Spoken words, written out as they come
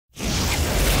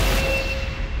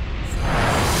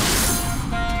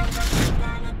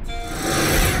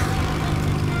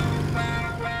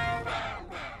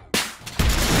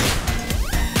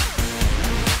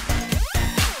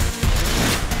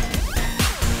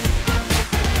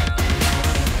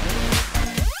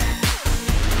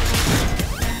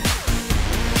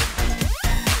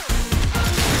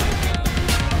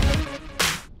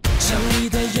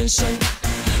神，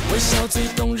微笑最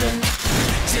动人，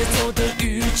节奏的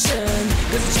余震，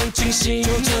歌词中清醒，就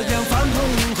这样犯碰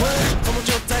魂，疯魔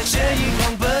就在血液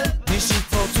狂奔，你是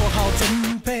否做好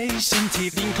准备？身体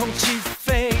凌空起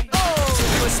飞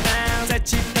 ，Superstar 在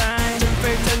期待，真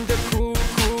沸腾的哭哭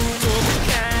躲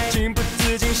不开，情不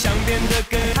自禁想变得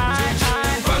更嗨，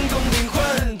放空灵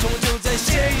魂，疯魔就在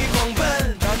血液狂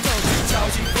奔，他走出超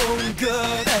级风格，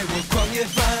带我狂野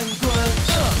翻滚，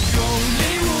用力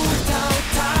舞蹈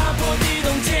踏破地洞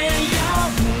天摇，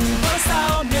目光扫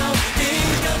描，定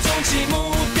标终极目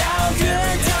标，越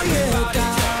跳越高。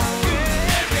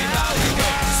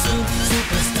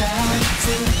Superstar，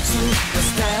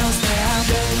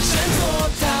 认真做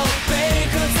到，贝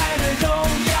壳才能荣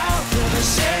耀，热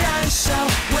血燃烧，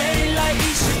未来一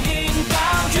起引爆，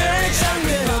越唱越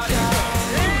高。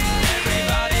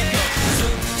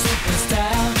Superstar，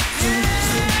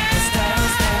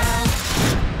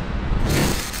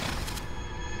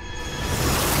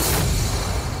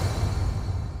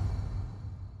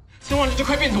 生完了就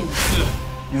快变成武士了。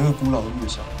有一个古老的路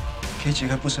上，可以解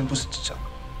开不生不死之障。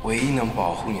唯一能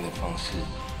保护你的方式，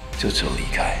就只有离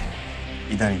开。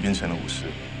一旦你变成了武士，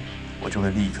我就会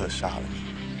立刻杀了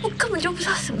你。我根本就不知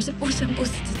道什么是不生不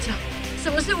死之障，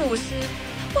什么是武师，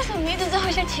为什么你一直知道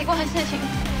一些奇怪的事情？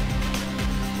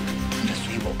你的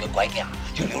水某跟乖样，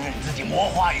就留着你自己魔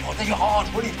化以后再去好好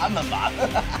处理他们吧。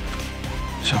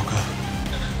小哥，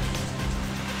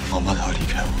妈妈她要离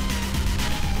开我。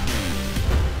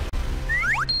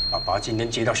爸爸今天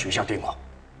接到学校电话，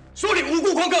说你无故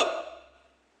旷课，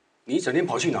你一整天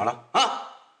跑去哪了啊？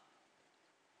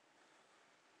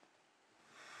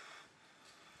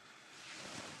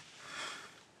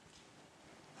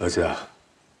儿子啊，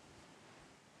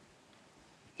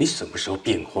你什么时候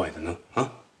变坏的呢？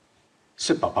啊，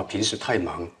是爸爸平时太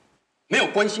忙，没有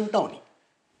关心到你，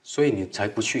所以你才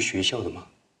不去学校的吗？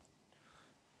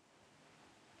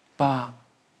爸，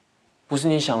不是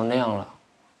你想的那样了。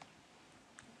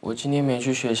我今天没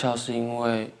去学校是因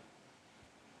为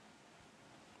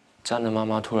詹的妈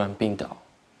妈突然病倒，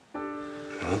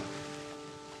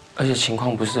而且情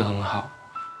况不是很好，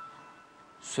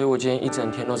所以我今天一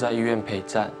整天都在医院陪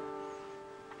战，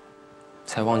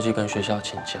才忘记跟学校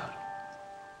请假了。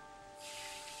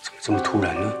怎么这么突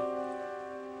然呢？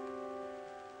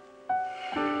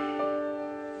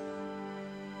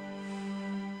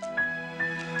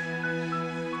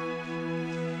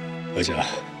儿子啊，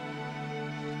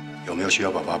有没有需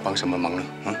要爸爸帮什么忙呢？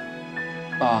啊，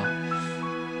爸，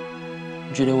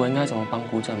你觉得我应该怎么帮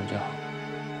辜战比较好？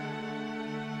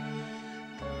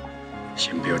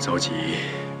先不要着急，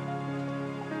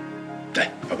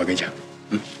来，爸爸跟你讲，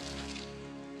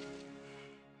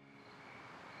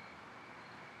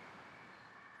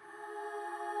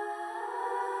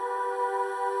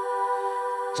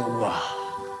猪啊，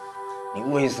你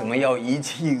为什么要遗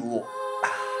弃我？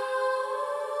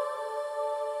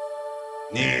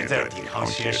你在抵抗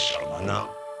些什么呢？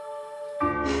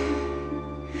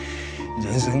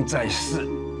人生在世，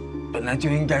本来就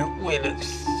应该为了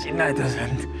心爱的人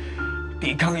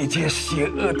抵抗一切邪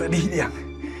恶的力量。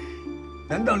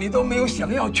难道你都没有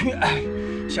想要去爱、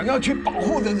想要去保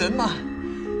护的人吗？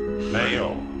没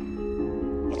有，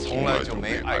我从来就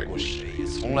没爱过谁，也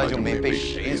从来就没被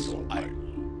谁所爱过。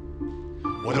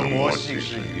我的魔性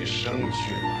是与生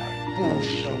俱来，不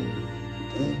生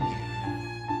不灭。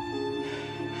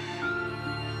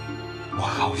我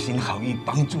好心好意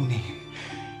帮助你，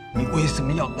你为什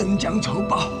么要恩将仇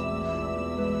报？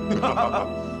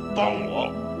帮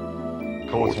我？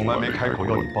可我从来没开口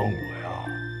要你帮我呀。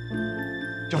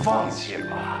就放弃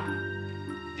吧，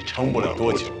你撑不了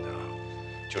多久的，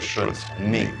就顺从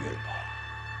命运吧。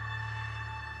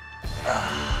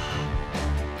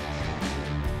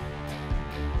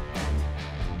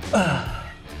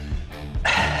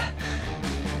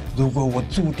如果我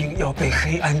注定要被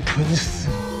黑暗吞噬，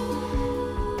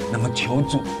那么求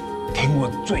主听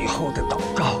我最后的祷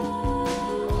告。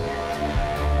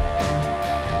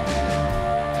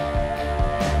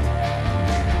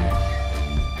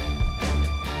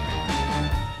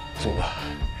主啊，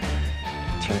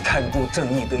请看顾正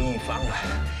义的一方啊，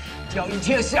叫一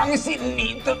切相信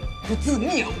你的不致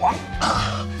灭亡。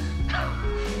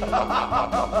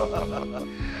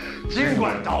尽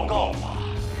管祷告吧，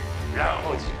然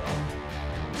后就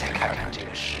再看看这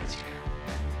个世界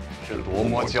是多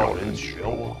么叫人绝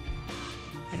望。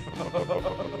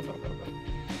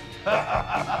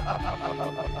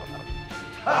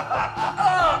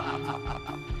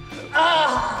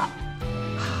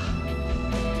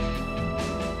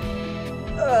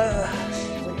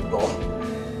水果，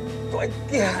断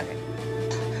掉，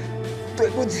对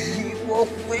不起，我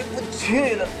回不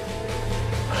去了。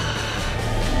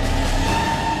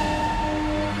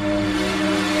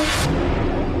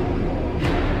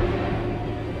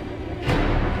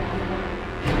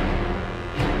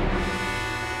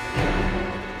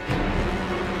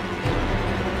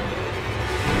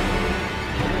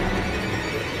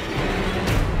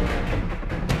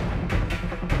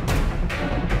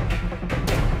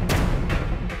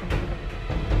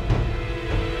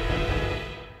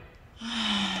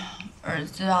儿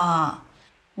子啊？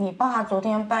你爸昨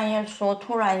天半夜说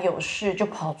突然有事就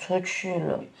跑出去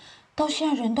了，到现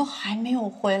在人都还没有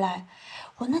回来。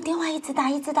我那电话一直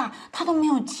打，他都没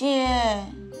有接。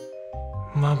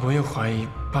妈不会怀疑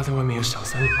爸在外面有小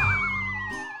三了吧？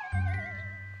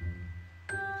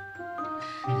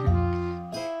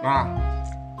妈，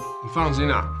你放心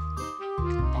啦，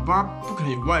爸爸不可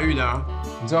能有外遇的啊，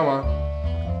你知道吗？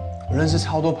我认识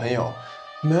超多朋友，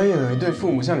没有一对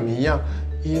父母像你们一样，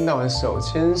一天到晚手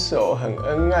牵手，很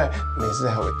恩爱，每次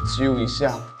还会揪一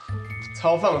下，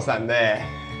超放闪的哎。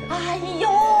哎呦，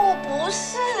不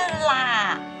是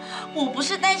啦，我不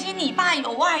是担心你爸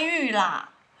有外遇啦，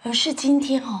而是今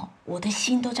天哦，我的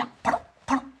心都这样砰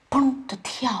砰砰的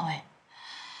跳哎，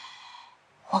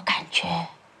我感觉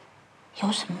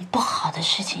有什么不好的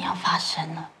事情要发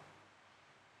生了。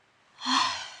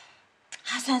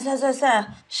算了，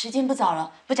时间不早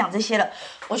了，不讲这些了，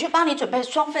我去帮你准备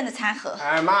双份的餐盒。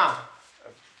哎妈，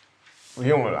不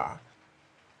用了啦，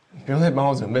你不用再帮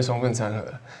我准备双份餐盒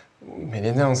了，每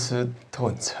天这样吃都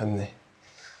很撑呢。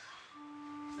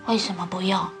为什么不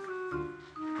用？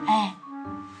哎，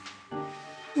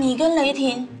你跟雷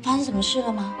霆发生什么事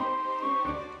了吗？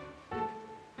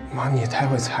妈，你也太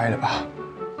会猜了吧！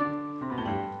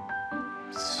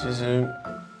其实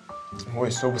我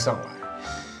也说不上来。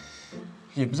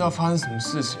也不知道发生什么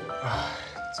事情，唉，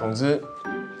总之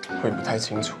我也不太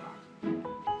清楚了。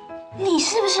你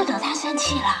是不是惹他生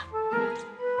气了？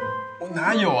我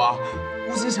哪有啊？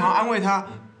我只是想要安慰他，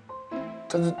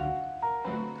但是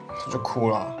他就哭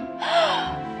了。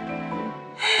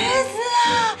儿子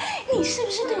啊，你是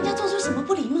不是对人家做出什么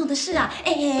不礼貌的事啊？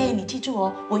哎，你记住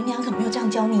哦，我姨娘可没有这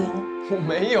样教你哦。我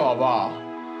没有，好不好？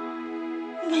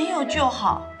没有就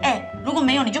好。哎，如果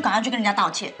没有，你就赶快去跟人家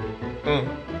道歉。嗯。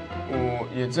我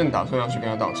也正打算要去跟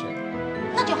他道歉，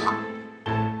那就好。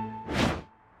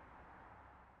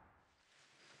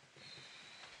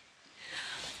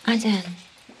阿展，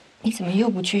你怎么又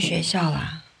不去学校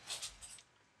啦？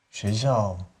学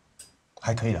校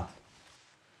还可以啦。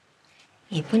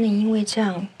也不能因为这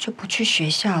样就不去学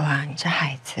校啦，你这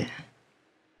孩子。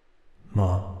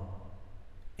妈，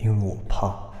因为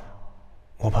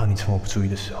我怕你趁我不注意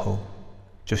的时候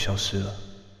就消失了。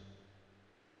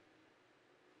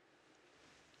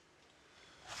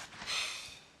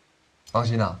放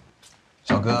心啦，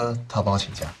小哥他帮我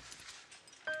请假。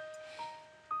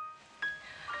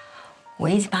我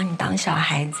一直把你当小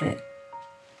孩子，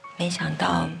没想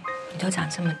到你都长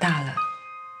这么大了。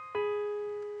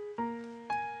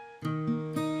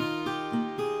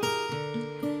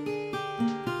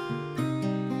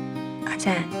阿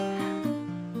展，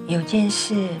有件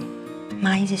事，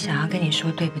妈一直想要跟你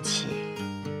说对不起。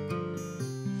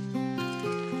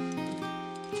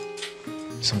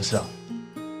什么事啊？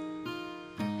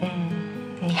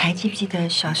你还记不记得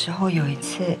小时候有一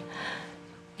次，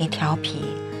你调皮，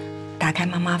打开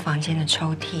妈妈房间的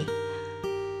抽屉，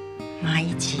妈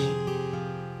一急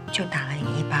就打了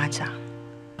你一巴掌。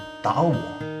打我？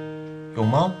有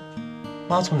吗？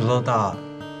妈从小到大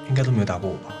应该都没有打过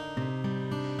我吧？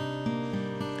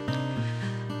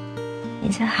你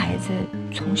这孩子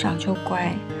从小就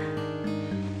乖，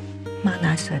妈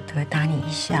哪舍得打你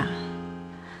一下？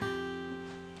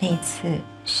那一次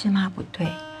是妈不对。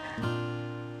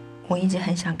我一直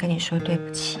很想跟你说对不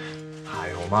起。哎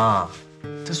呦妈，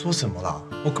在说什么啦？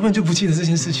我根本就不记得这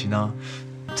件事情啊！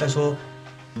再说，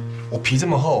我皮这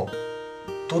么厚，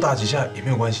多打几下也没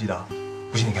有关系的啊。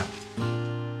不信你看。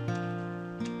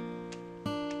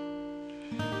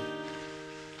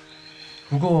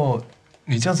不过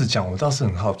你这样子讲，我倒是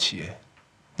很好奇哎，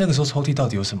那个时候抽屉到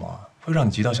底有什么啊，会让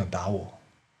你急到想打我？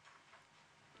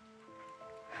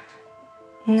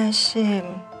那是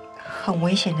很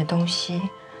危险的东西。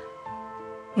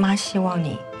妈希望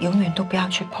你永远都不要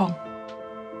去碰。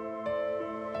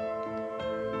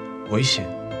危险？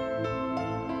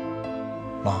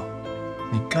妈，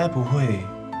你该不会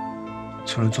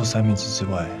除了做三明治之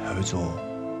外，还会做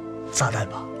炸弹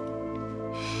吧？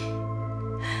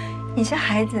你这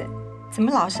孩子怎么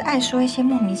老是爱说一些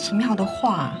莫名其妙的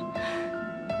话？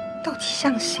到底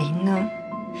像谁呢？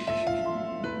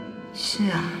是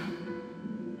啊，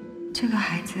这个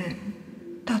孩子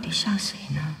到底像谁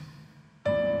呢？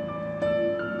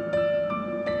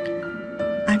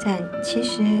阿展，其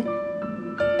实，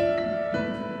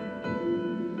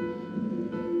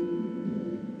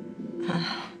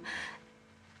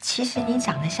其实你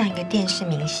长得像一个电视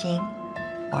明星。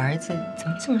我儿子怎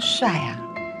么这么帅啊？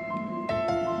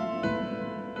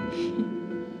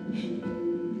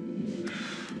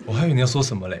我还以为你要说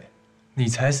什么嘞，你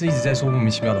才是一直在说莫名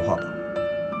其妙的话吧？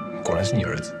果然是你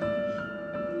儿子。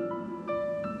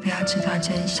不要知道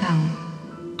真相，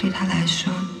对他来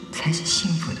说才是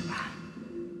幸福的吧？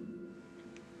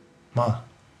妈，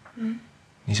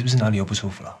你是不是哪里又不舒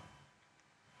服了？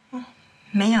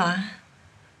没有啊。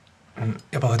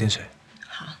要不要喝点水？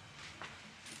好。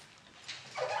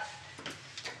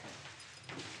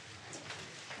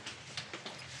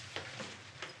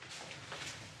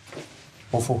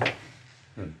伯父，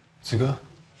子哥，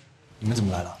你们怎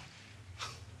么来了？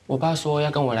我爸说要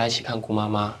跟我来一起看姑妈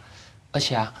妈，而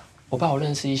且啊，我爸我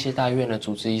认识一些大医院的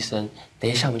主治医生，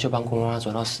等一下我们就帮姑妈妈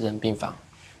转到私人病房，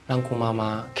让姑妈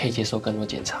妈可以接受更多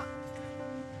检查。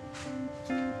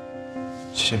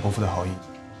谢谢伯父的好意，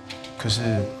可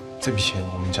是这笔钱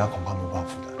我们家恐怕没有办法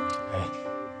负担。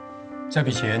这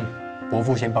笔钱伯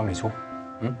父先帮你出。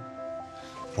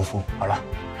伯父，好了，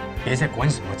别再管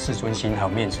什么自尊心还有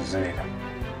面子之类的，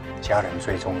家人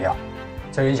最重要。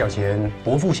这点小钱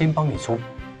伯父先帮你出，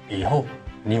以后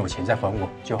你有钱再还我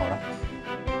就好了。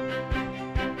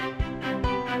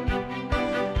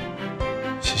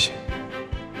谢谢。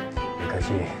别客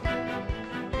气。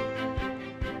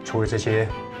除了这些，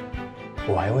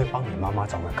我还会帮你妈妈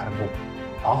找个看护，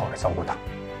好好的照顾她。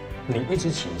你一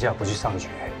直请假不去上学，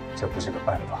这不是个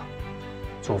办法。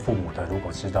做父母的如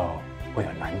果知道，会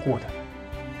很难过的。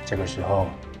这个时候，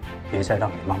别再让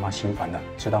你妈妈心烦了，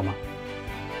知道吗？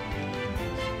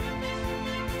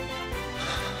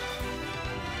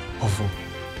伯父，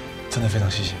真的非常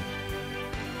谢谢你。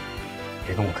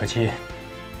别跟我客气，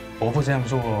伯父这样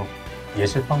做也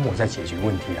是帮我在解决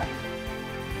问题啊。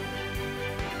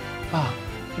爸，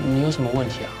你有什么问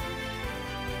题啊？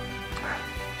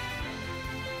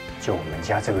就我们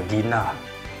家这个囡啊，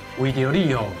为着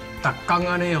你哦，打刚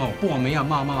安尼哦，半暝啊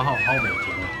骂好每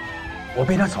天啊，我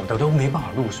被他吵得都没办法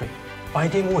入睡，白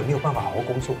天我也没有办法好好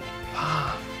工作。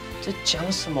爸，在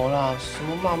讲什么啦？什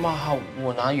么骂好，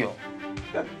我哪有？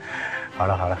好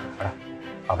了，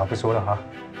爸爸不说了哈，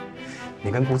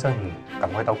你跟姑丈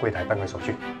赶快到柜台办个手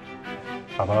续，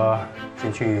爸爸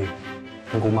先去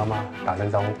跟姑妈妈打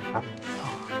声招呼啊。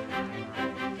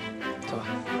走吧。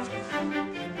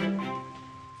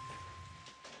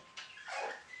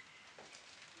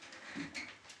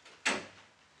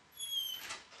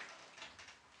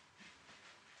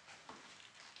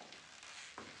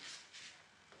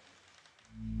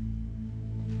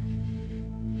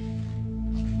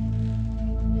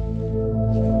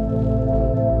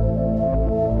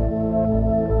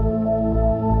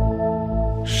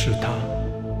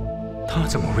他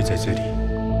怎么会在这里？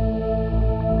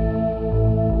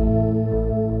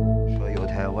说有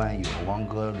台湾有，王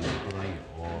哥、吕哥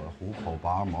有，虎口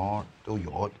拔毛都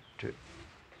有。这，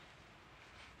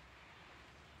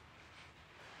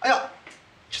哎呀，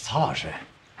这曹老师，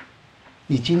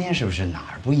你今天是不是哪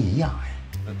儿不一样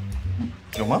哎？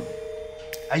有吗？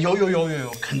哎，有，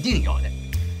肯定有的。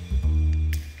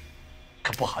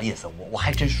可不好意思，我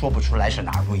还真说不出来是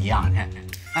哪儿不一样呢。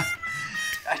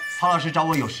哎，曹老师找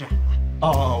我有事。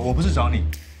哦，我不是找你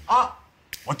啊，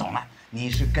我懂了，你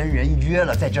是跟人约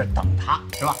了，在这儿等他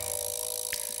是吧？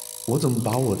我怎么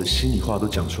把我的心里话都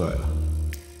讲出来了？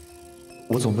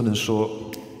我总不能说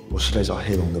我是来找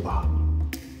黑龙的吧？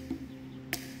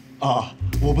哦，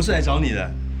我不是来找你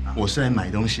的，我是来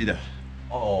买东西的。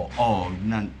哦，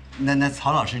那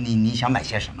曹老师，你想买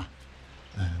些什么？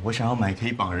我想要买可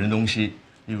以绑人的东西，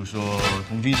例如说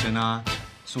童军绳啊、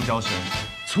塑胶绳，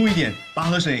粗一点拔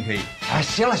河绳也可以。哎，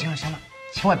行了，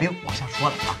千万别往下说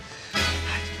了啊！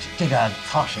这个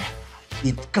曹老师，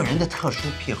你个人的特殊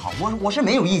癖好，我是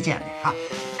没有意见的啊。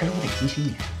可是我得提醒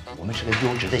你，我们是个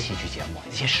优质的戏剧节目，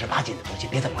那些18禁的东西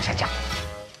别再往下讲。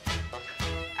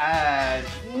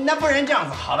那不然这样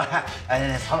子好了，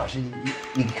曹老师，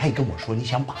你可以跟我说你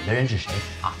想绑的人是谁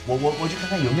啊？我去看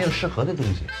看有没有适合的东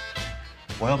西。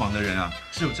我要绑的人啊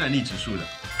是有战力指数的。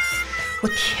我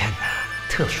天哪，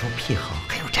特殊癖好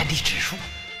还有战力指数，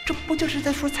这不就是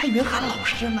在说蔡云涵老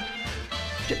师吗？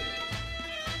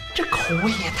这口味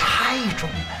也太重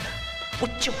了，我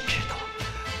就知道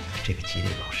这个吉利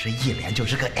老师一脸就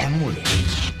是个 M 脸，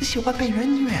喜欢被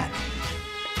人虐。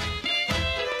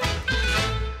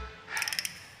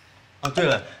哦，对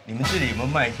了，你们这里有没有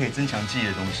卖可以增强记忆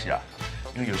的东西啊？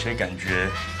因为有些感觉，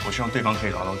我希望对方可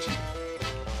以牢牢记。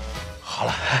好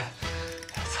了，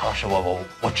曹老师，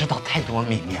我知道太多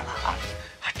秘密了啊。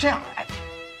这样，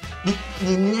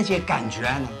你那些感觉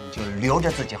呢，你就留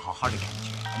着自己好好的感觉。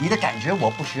你的感觉我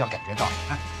不需要感觉到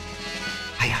啊。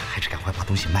哎呀，还是赶快把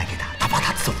东西卖给他，打发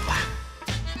他走吧。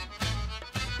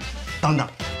等等。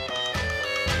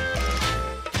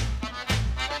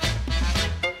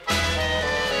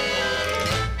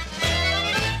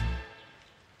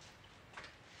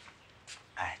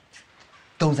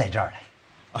都在这儿嘞。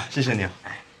啊，谢谢你啊。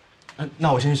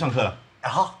那我先去上课了。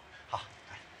好。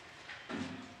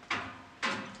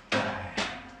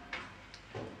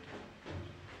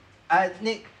哎，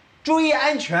那注意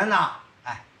安全呐！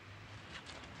哎，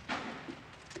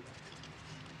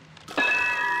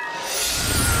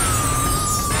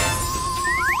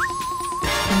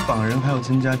跟绑人还有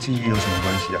增加记忆有什么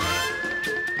关系啊？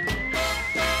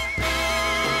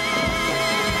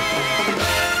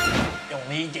用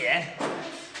力一点。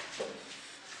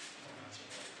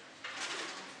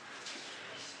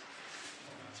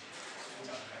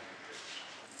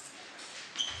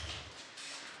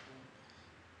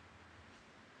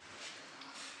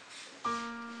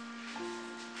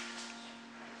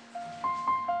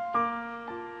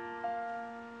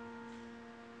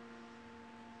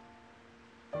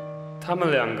 他们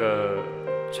两个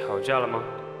吵架了吗？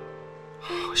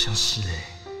好像是哎。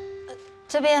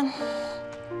这边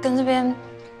跟这边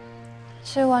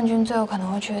是万鈞最有可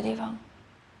能会去的地方。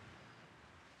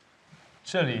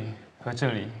这里和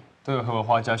这里都有和我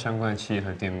花家相关的企业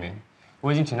和店面，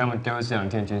我已经请他们调入这2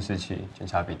天监视器检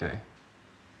查比对。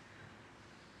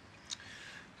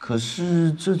可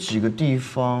是这几个地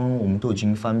方我们都已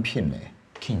经翻遍了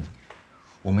 ，King，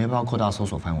 我们要不要扩大搜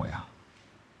索范围啊？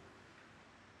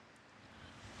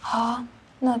 好啊，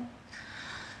那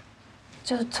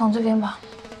就从这边吧。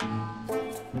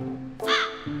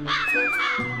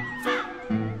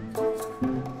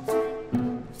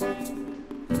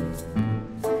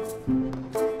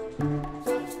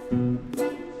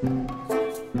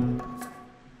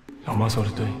老妈说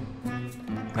的对，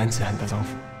男子汉大丈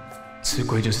夫，吃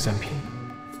亏就是占便宜。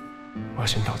我要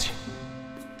先道歉。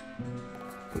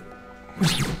为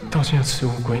什么道歉要吃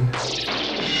乌龟呢？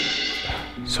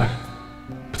算了。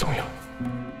 不重要。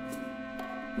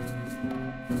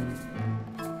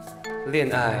恋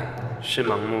爱是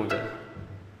盲目的，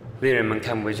恋人们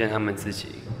看不见他们自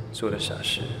己做的傻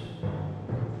事。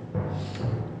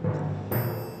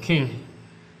King，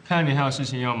 看来你还有事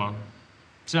情要忙，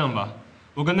这样吧，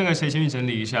我跟那个谁先去整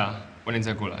理一下，晚点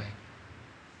再过来。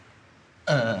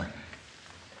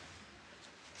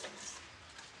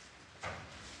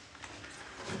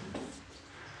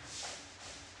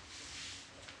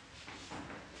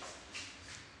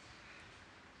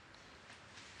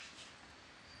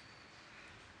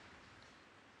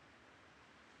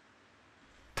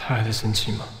他还在生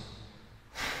气吗？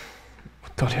我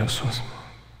到底要说什么，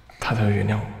他才会原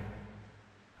谅我？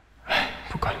哎，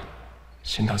不管了，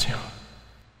先道歉好了。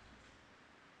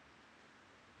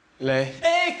雷，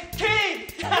哎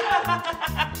 ，King，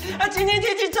 啊，今天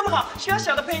天气这么好，需要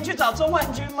小的陪你去找钟万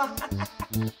钧吗？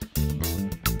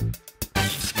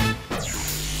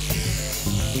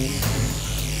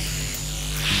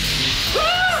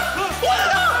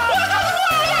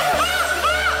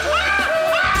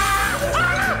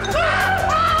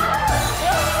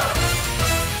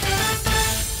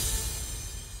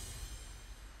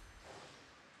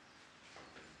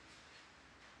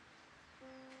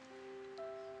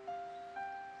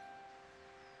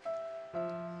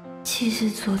其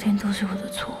实昨天都是我的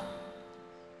错，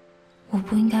我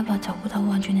不应该把找不到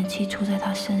万钧的气出在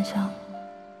他身上。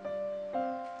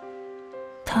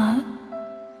他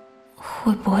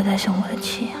会不会再生我的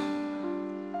气啊？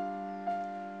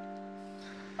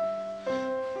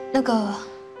那个，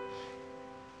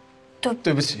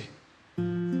对不起，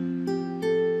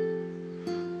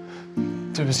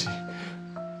对不起，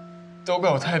都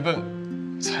怪我太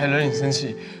笨，才惹你生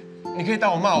气。你可以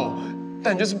打我骂我，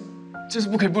但你就是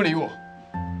不可以不理我。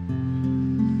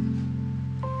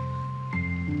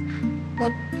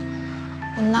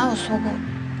我哪有说过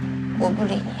我不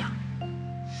理你啊？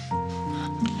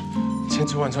千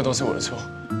错万错都是我的错，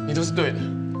你都是对的。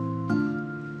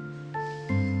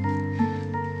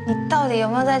你到底有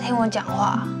没有在听我讲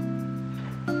话？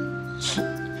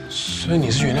所以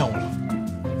你是原谅我了？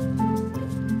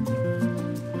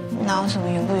哪有什么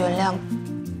原不原谅？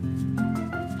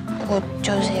不过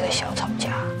就是一个小吵架。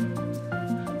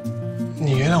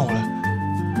你原谅我了？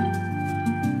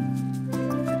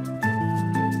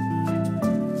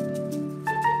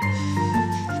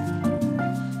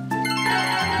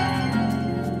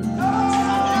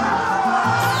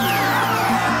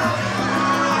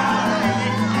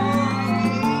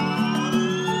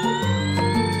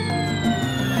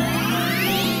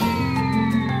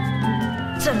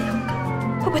这两个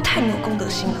会不会太没有公德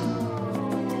心了？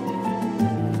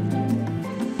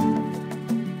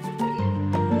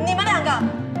你们两个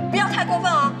不要太过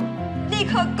分哦！立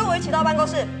刻跟我一起到办公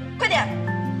室，快点！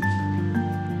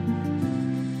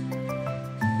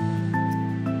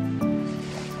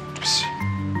对不起。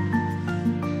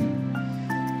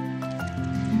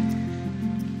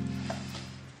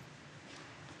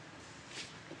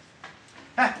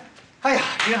哎呀，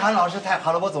云涵老师太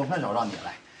好了，我总算找到你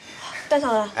了。段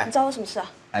长人，你找我什么事啊？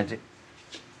哎，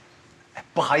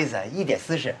不好意思，一点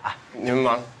私事啊。你们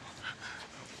忙，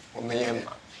我们也很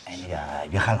忙。哎，那个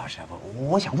约翰老师，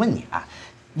我想问你啊，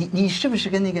你是不是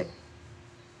跟那个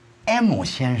M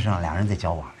先生两人在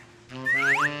交往呢？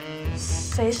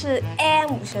谁是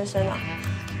M 先生啊？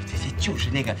就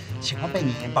是那个喜欢被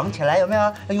你绑起来，有没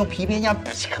有？用皮鞭这样不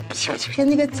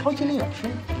那个曹经理老师。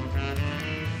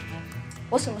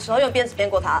我什么时候用鞭子鞭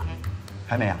过他？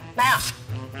还没啊？没有。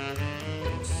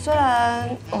虽然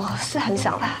我是很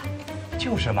想啦。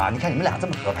就是嘛，你看你们俩这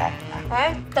么合拍。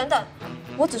哎，等等，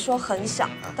我只说很想，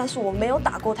但是我没有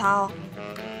打过他哦。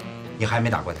你还没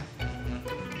打过他？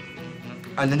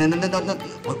啊，那，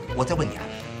我再问你啊，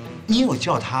你有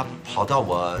叫他跑到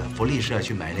我福利社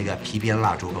去买那个皮鞭、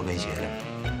蜡烛、高跟鞋的？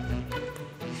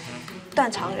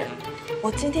断肠人，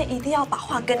我今天一定要把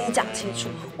话跟你讲清楚。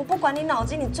我不管你脑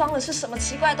筋里装的是什么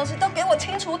奇怪的东西，都给我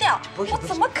清除掉。我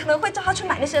怎么可能会叫他去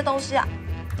买那些东西啊？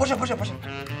不是，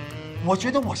我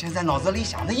觉得我现在脑子里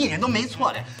想的一点都没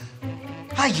错的。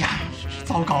哎呀，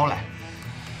糟糕了！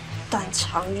断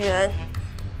肠人，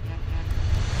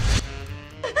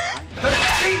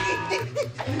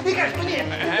你敢说你？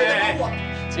哎，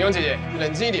景荣姐姐，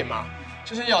冷静一点嘛，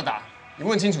就是要打，你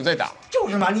问清楚再打嘛。就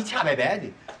是嘛，你掐白白的。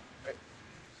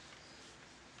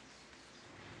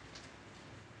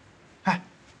哎，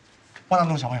王大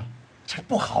东小朋友，这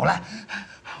不好了，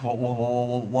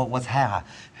我猜啊，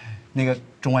那个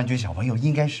钟万军小朋友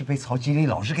应该是被曹经理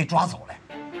老师给抓走了。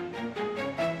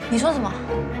你说什么？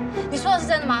你说的是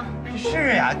真的吗？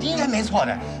是呀，应该没错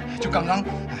的。就刚刚，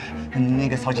那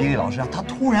个曹经理老师啊，他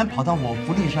突然跑到我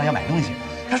福利社要买东西，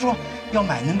他说要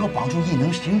买能够绑住异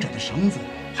能行者的绳子，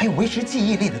还有维持记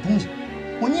忆力的东西。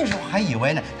我那时候还以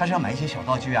为呢，他是要买一些小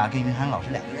道具啊，跟云涵老师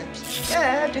两个人，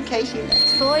哎，真开心啊。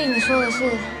所以你说的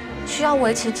是需要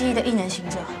维持记忆的异能行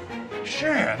者？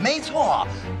是，没错。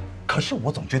可是我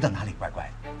总觉得哪里怪怪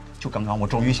的。就刚刚我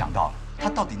终于想到了，他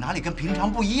到底哪里跟平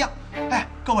常不一样？哎，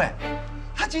各位，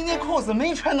他今天裤子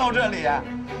没穿到这里，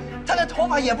他的头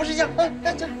发也不是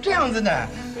这样子的，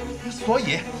所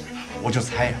以我就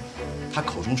猜呀，他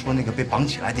口中说那个被绑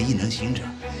起来的异能行者，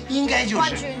应该就是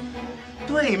万军。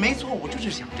对，没错，我就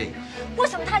是想这个。为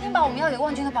什么他已经把我们要给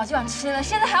万军的宝鸡丸吃了，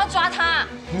现在还要抓他？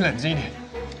你冷静一点。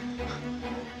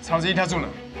曹基他住哪？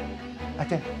啊，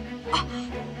对。啊，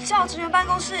校职员办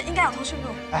公室应该有通讯录。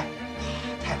哎，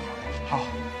太好了，好，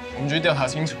我们就去调查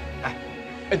清楚。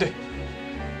哎，对，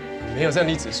没有战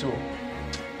力指数，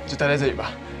就待在这里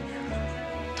吧。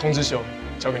通知修，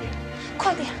交给你。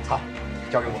快点。好，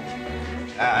交给我。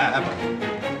哎，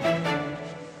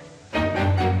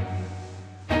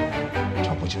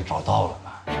这不就找到了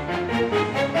吗？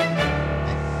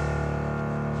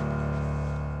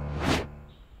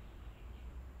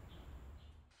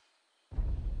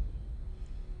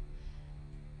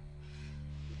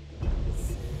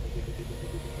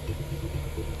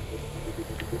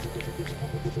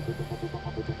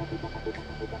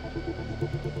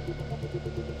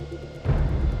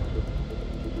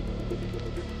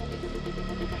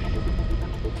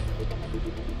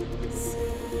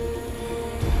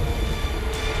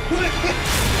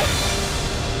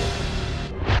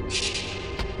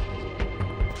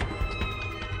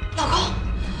老公，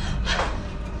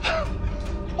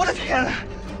我的天哪，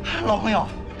老朋友，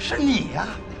是你呀！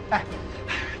哎，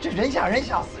这人吓人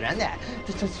吓死人的。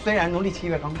这虽然农历7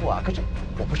月刚过啊，可是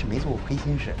我不是没做过亏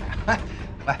心事。哎，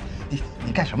喂，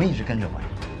你干什么一直跟着我呀？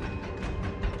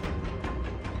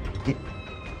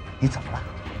你怎么了？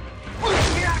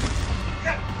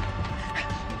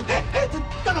哎，等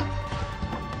等，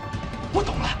我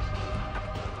懂了，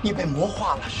你被魔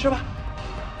化了是吧？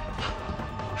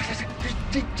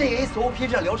这 SOP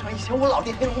这流程，以前我老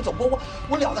弟黑龙走过，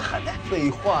我了得很呢。废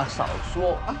话少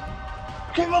说啊！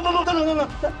不，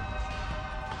等，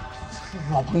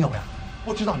老朋友呀，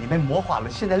我知道你被魔化了，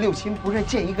现在六亲不认，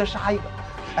见一个杀一个。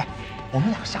哎，我们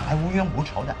俩向来无冤无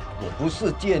仇的。我不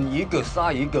是见一个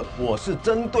杀一个，我是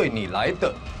针对你来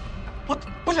的。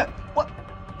不是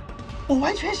我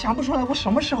完全想不出来我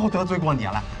什么时候得罪过你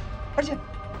了，而且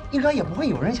应该也不会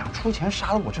有人想出钱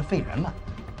杀了我这废人吧？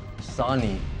杀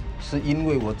你是因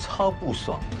为我超不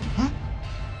爽。啊！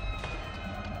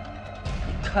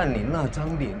你看你那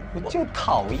张脸，我就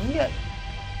讨厌。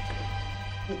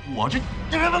我这不，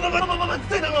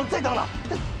再等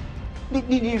等，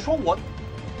你说我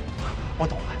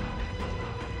懂了，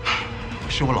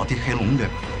是我老弟黑龙对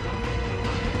吧？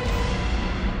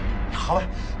好吧，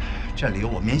这理由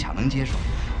我勉强能接受，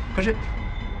可是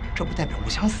这不代表我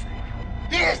想死。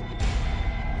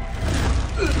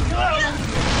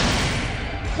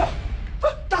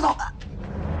大嫂，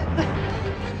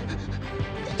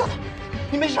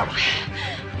你没事吧？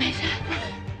没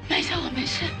事，我没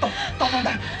事。刀锋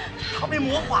的，他被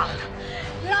魔化了。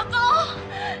老公，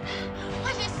我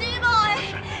是西莫哎，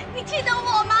你记得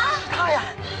我吗？他呀。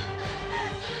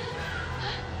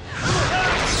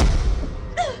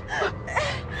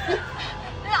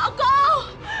老公，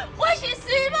我是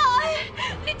西莫哎，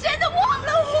你真的忘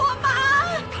了我吗？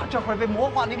他这会儿被魔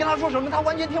化，你跟他说什么，他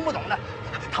完全听不懂的。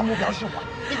他目标是我，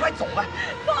你快走吧。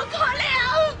不可能，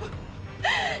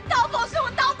刀锋是我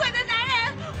刀鬼的男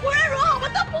人，无论如何我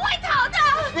都不会逃的。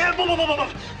不，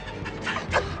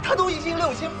他都已经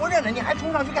六亲不认了，你还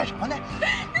冲上去干什么呢？领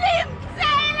罪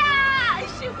啦，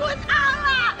是我他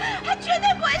啦，他绝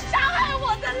对不会伤害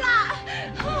我的啦。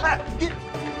哎，你。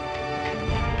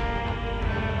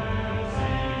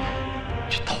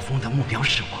这刀锋的目标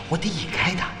是我得引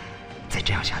开他。再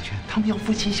这样下去，他们要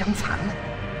夫妻相残了。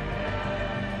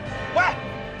喂，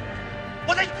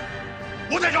我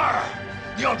在这儿，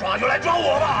你要抓就来抓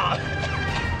我吧。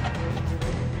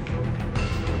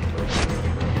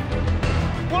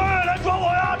喂，来抓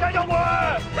我呀，胆小鬼！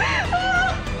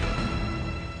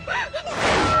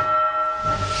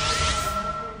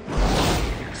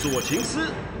左情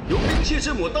丝由兵器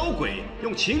之母刀鬼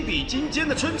用情比金坚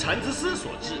的春蚕之丝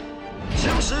所制，使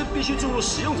用时必须注入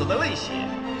使用者的泪血，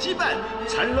羁绊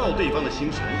缠绕对方的心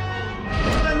神。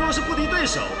但若是不敌对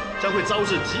手，将会招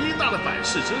致极大的反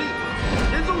噬之力，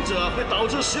严重者会导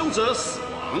致使用者死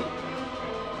亡。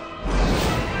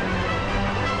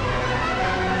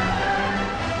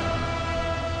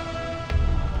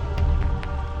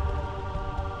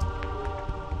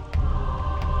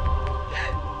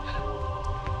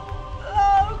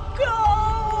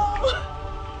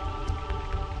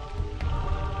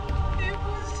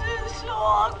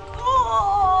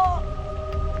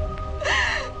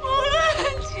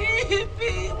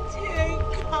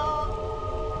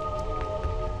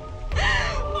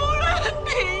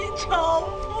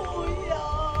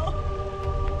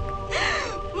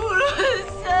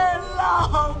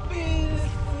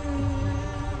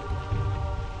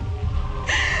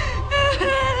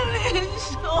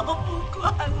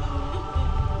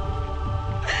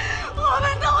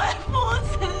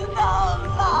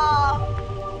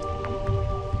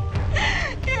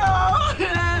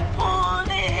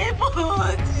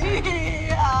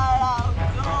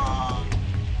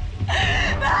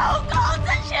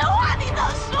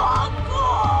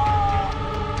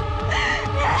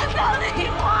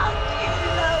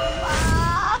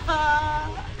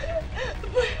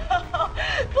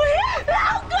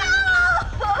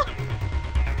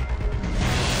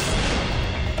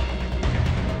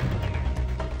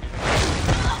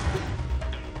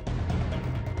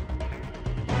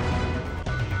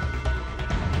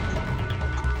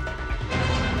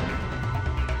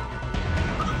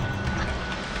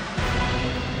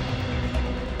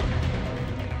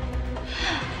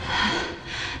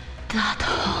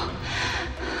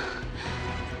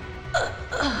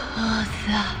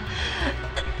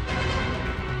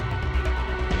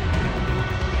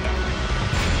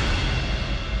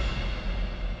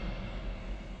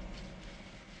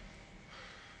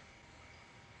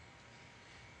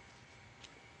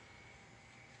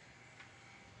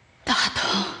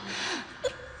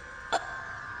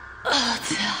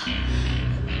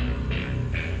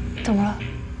怎么了？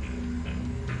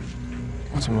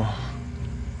我怎么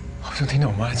好像听到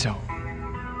我妈在叫？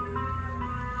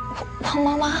王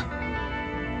妈妈，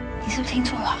你是不是听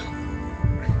错了？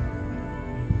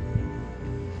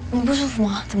你不舒服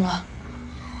吗？怎么了？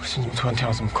我心怎么突然跳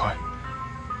得这么快？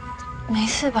没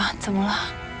事吧？怎么了？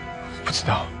不知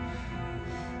道，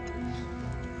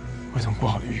我有种不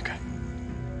好的预感。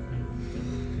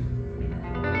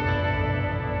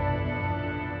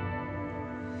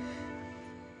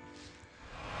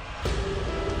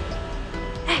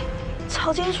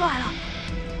草今天出来了，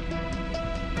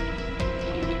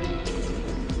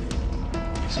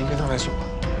先跟他来说吧。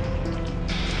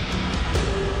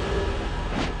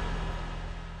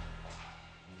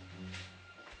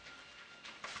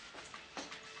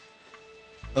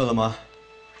饿了吗？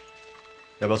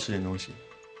要不要吃点东西？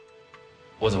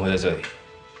我怎么会在这里？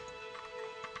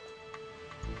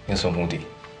你有什么目的？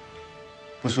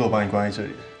不是我把你关在这里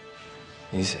的。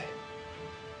你是谁？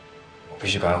我必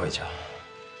须赶快回家。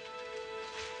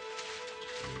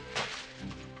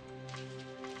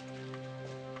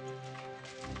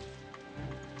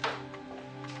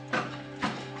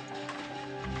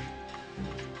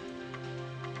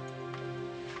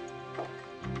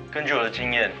根据我的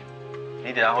经验，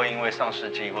你等下会因为丧失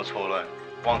记忆或错乱，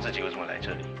忘自己为什么来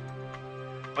这里。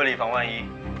为了以防万一，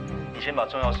你先把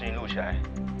重要事情录起来，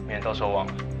免得到时候忘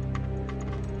了。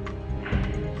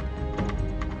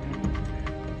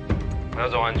我叫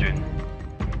周万军，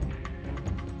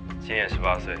今年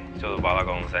18岁，就读8大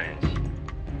高中3年级。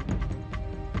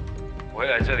我会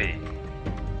来这里，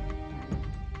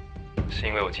是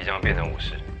因为我即将变成武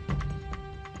士。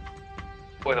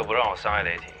为了不让我伤害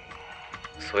雷霆，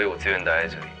所以我自愿待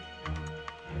在这里。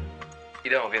一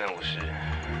旦我变成武士，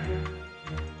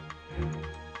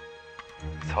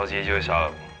曹杰就会杀了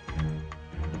我。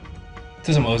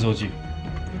这什么恶作剧？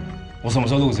我什么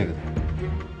时候录这个的？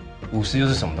武士又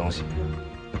是什么东西？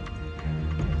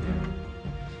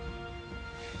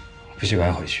我必须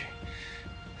赶快回去。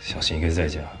小新一个人在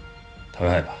家，他会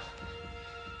害怕。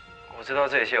我知道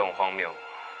这一切很荒谬，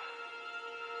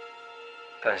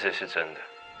但是是真的。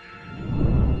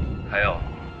还有，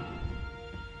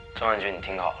庄汉君，你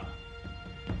听好了，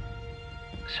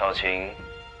小晴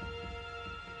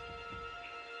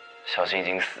已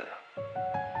经死了，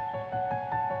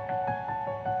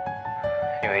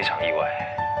因为一场意外。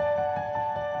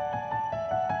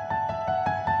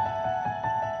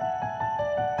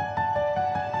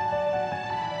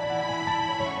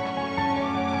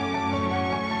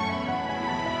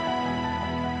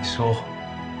你说，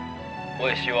我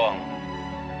也希望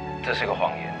这是个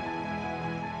谎言。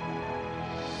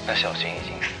那小晴已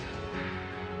经死了，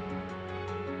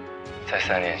在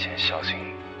3年前，小晴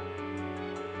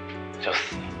就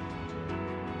死了。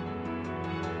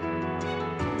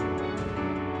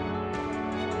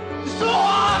你说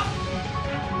啊！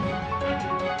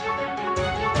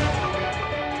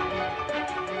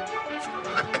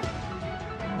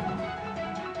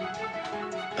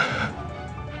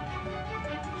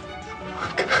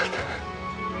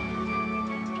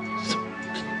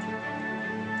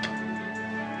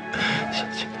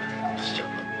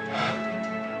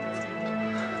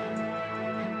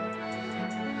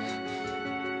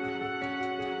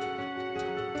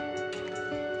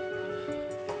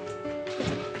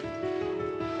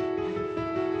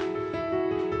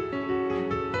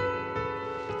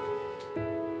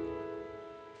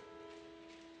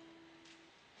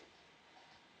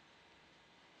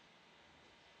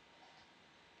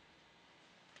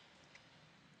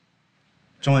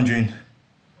钟万军，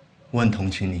我很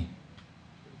同情你，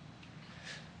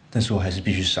但是我还是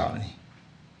必须杀了你。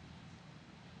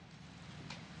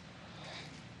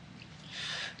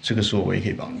这个是我唯一可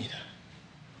以帮你的，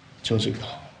就这个。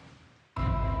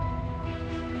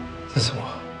这是什么？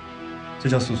这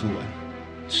叫速速丸，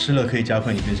吃了可以加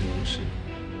快你变成武士，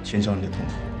减少你的痛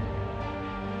苦。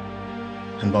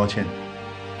很抱歉，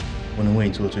我能为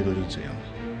你做的最多就是这样了。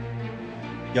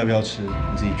要不要吃，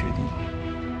你自己决定。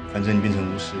反正你变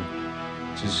成武士，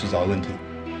只是迟早的问题。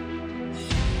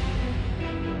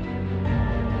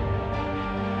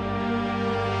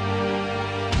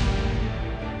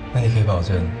那你可以保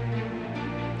证，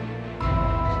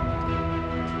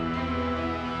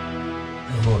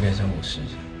如果我变成武士，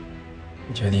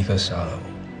你就立刻杀了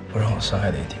我，不让我伤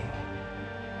害雷霆。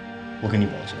我跟你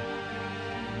保证。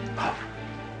好，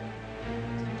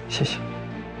谢谢。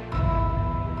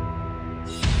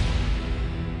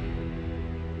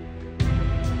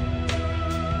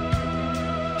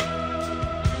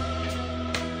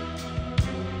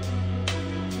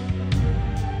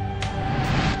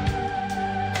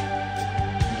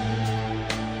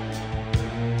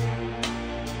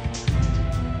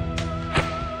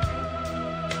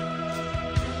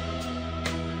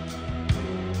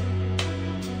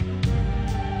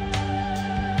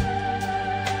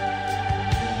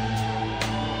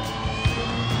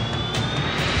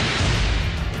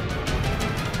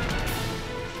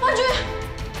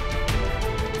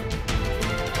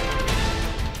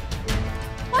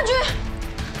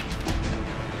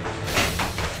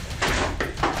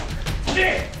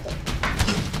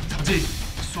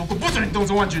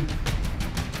钟万军，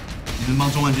你能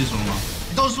帮钟万军什么忙？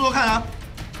你倒是说说看啊！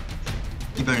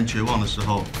一般人绝望的时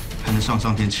候，还能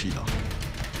上天祈祷。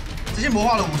这些魔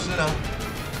化的武士呢？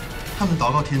他们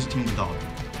祷告天是听不到的，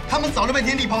他们早就被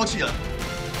天地抛弃了。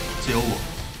只有我，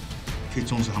可以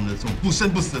终止他们的这种不生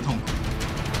不死的痛苦。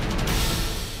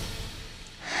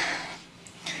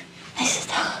没事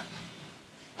的，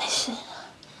没事。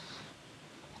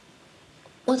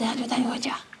我等下就带你回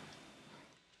家。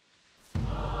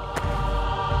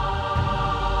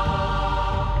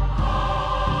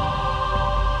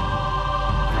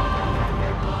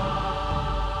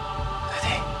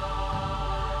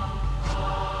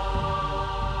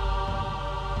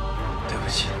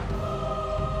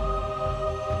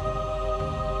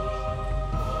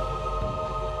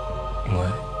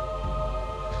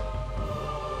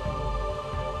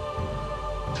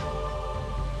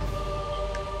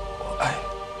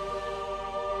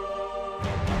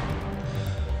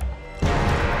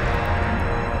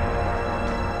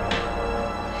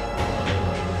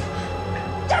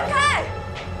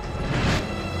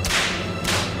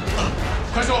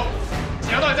快说，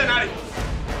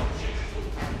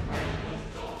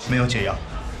没有解药。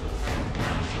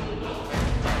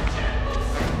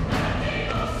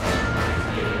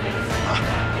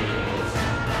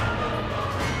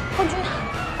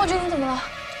万鈞，你怎么了？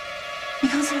你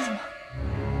刚吃了什么？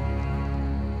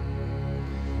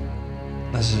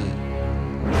那是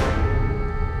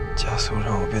加速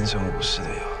让我变成武士的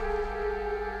药。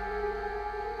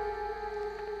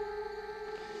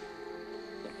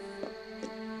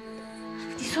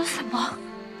你说什么？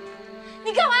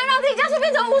你干嘛要让自己加速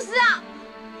变成武士啊？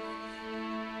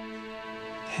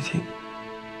叶婷，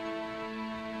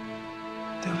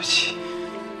对不起。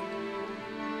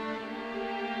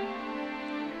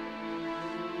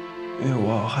 因为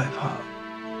我好害怕，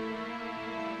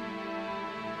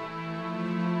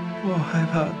我好害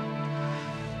怕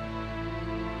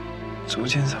逐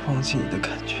渐在忘记你的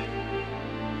感觉。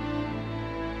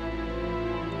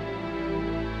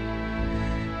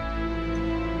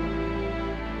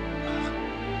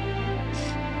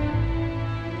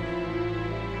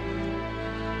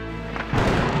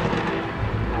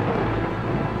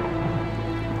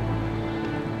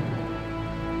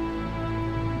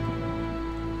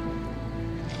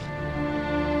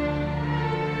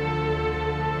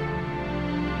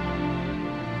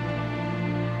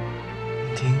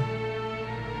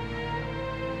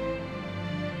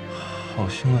好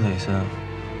凶的雷声啊！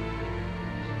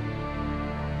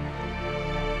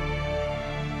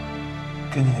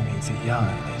跟你的名字一样哎，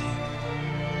雷霆。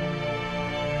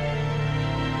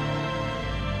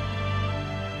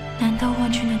难道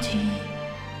万鈞的记忆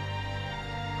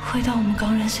回到我们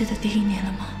刚认识的第1年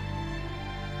了吗？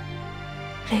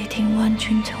雷霆万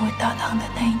鈞成为搭档的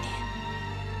那一年。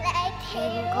雷霆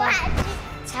冠军，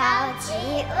超级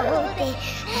无敌！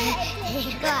雷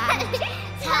霆冠军，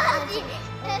超级。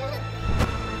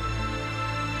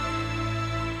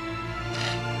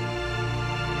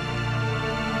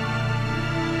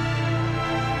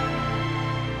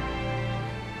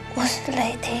 我是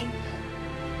雷霆，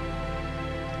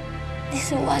你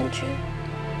是万鈞，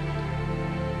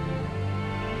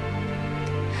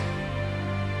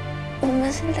我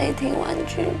们是雷霆万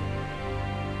鈞，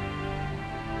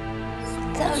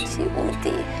超级无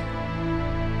敌。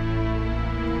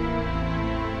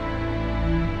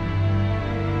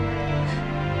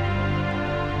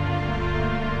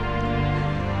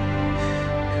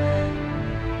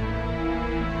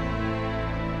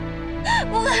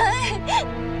不可以，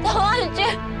周万鈞，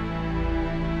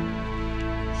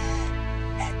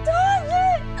周万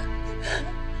鈞，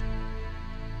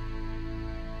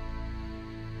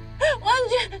万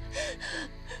鈞，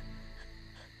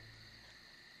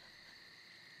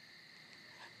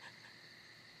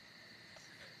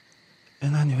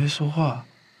原来你会说话。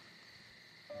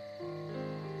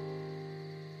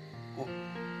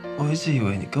我一直以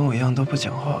为你跟我一样都不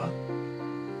讲话。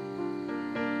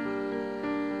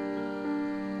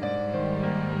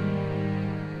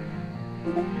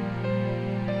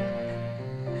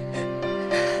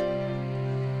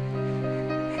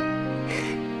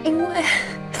 因为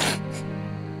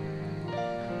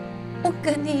我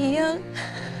跟你一样，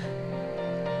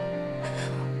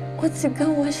我只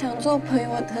跟我想做朋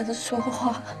友的人说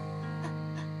话。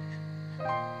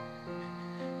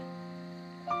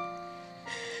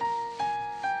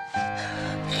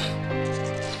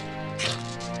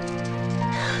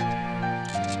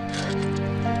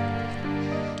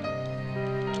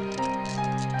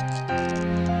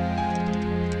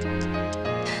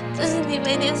这是你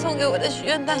每年送给我的许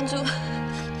愿弹珠，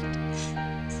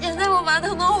现在我把它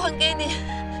统统还给你。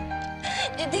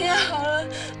你听好了，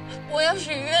我要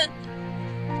许愿。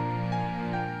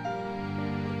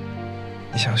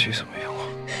你想许什么愿望？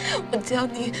我只要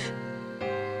你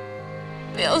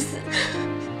不要死，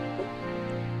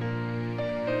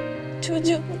求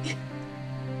求你。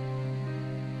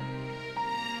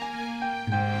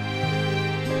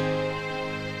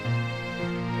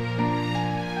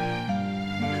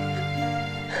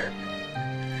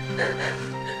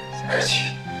 对不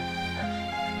起，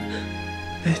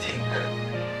雷霆，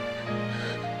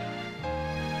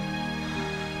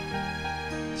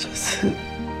这次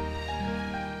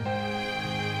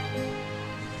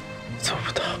我做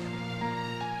不到。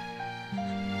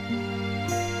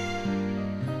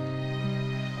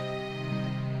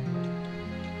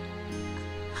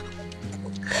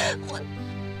我。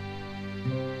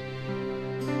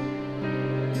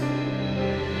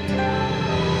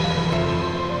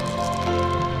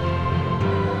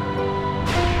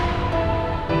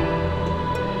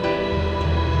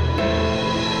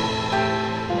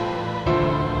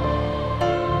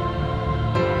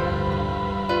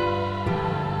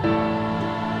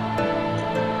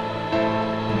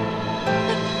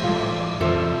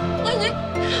 万鈞，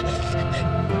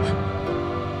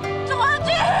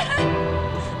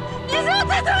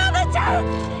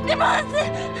你不是，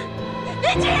你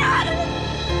竟然，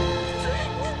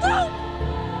你动！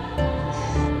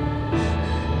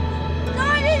周婉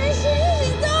君，你醒醒！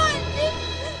周婉君，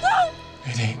你动！雷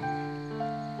霆，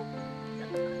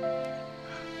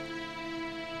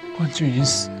万鈞已经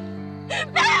死了。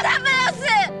没有，他没有死。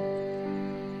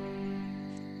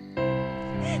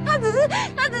他只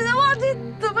是忘记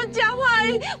怎么讲话而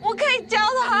已。我可以教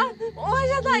他，我会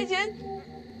像他以前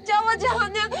教我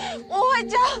讲那样，我会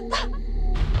教他。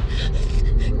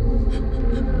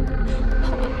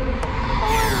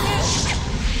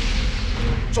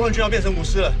周婉君要变成武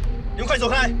士了，你们快走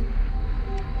开！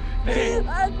雷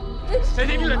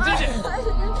霆，你冷静点。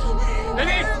雷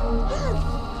霆，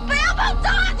不要碰周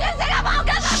婉君，谁敢碰我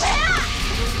跟他比啊？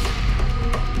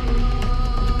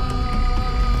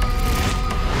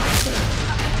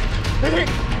雷霆，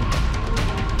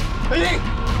雷霆，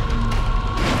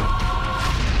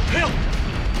没有，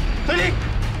雷霆，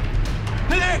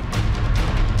雷霆，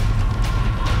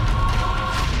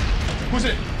护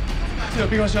士，这有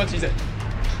病患需要急诊。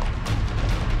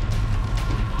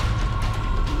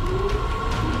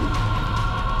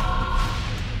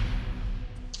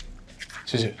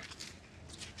谢谢。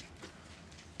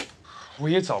我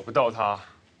也找不到他。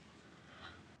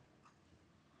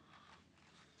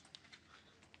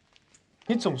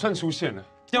你总算出现了，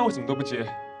电话为什么都不接？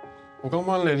我刚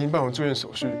帮雷霆办完住院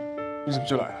手续，你怎么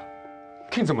就来了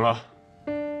 ？King 怎么了？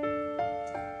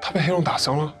他被黑龙打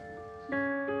伤了？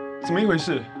怎么一回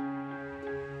事？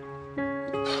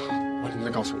我一定再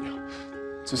告诉你啊！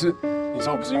只是你知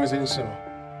道我不是因为这件事吗？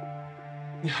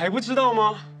你还不知道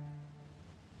吗？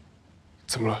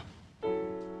怎么了？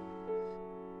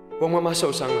汪妈妈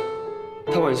受伤了，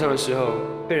她晚上的时候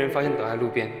被人发现倒在路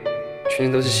边，全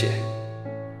身都是血。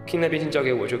King 那边先交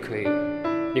给我就可以了，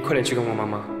你快点去跟汪妈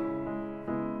妈。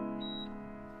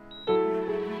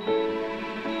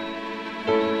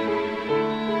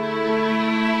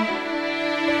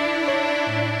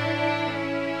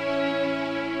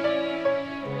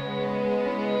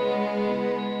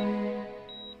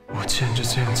我竟然就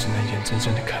这样只能眼睁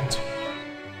睁地看着，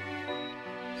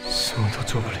什么都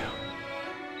做不了。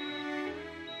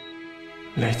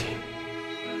雷霆，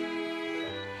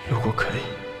如果可以，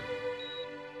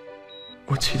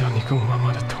我祈祷你跟我妈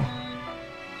妈的痛，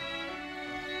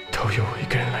都由我一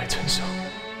个人来承受。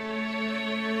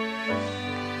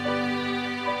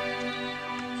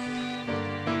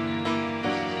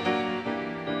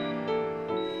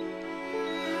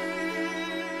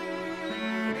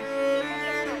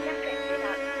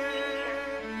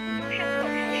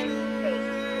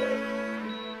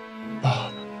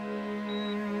爸，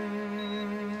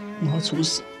妈出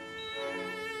事，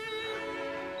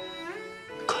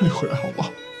快点回来好不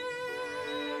好？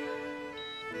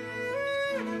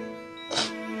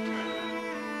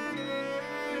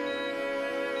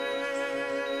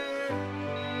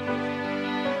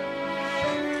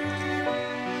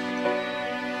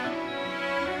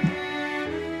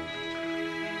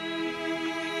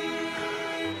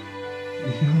你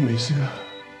以为没事啊？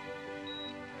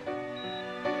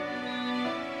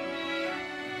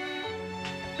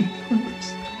你以为没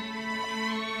事？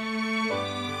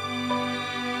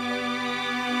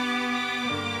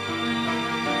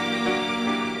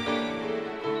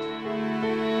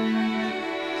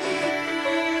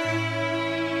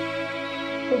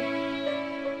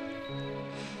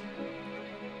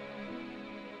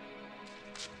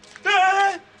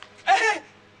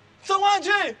钟万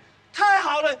钧，太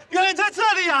好了，原来在这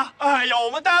里啊！哎呀，我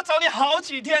们大家找你好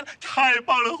几天，太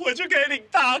棒了，回去可以领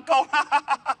大功。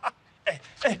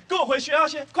跟我回学校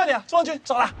先，快点啊！钟万钧，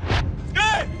走了。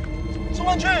钟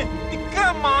万钧，你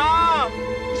干嘛？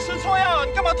你吃错药了？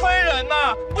你干嘛推人呢？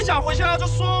不想回学校就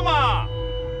说嘛。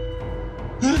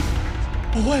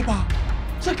不会吧？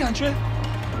这感觉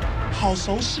好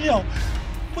熟悉哦，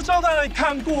不知道在哪里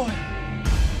看过哎。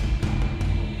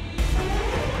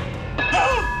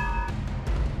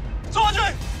钟万钧，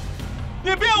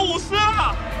你变武师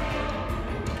了！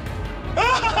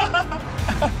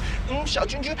小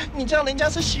君君，你这样人家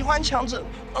是喜欢强者。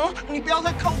你不要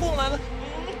再靠过来了。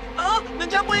人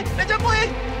家不赢，人家不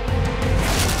赢。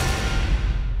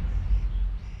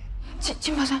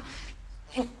金宝山，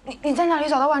你在哪里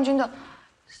找到万钧的？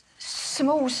什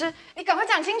么武师？你赶快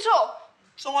讲清楚！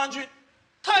钟万钧，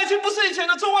他已经不是以前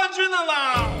的钟万钧了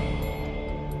啦。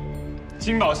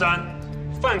金宝山，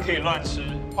饭可以乱吃，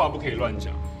话不可以乱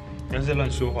讲。你要是再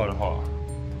乱说话的话，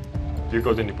别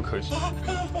怪我对你不客气。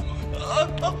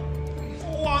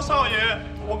花少爷，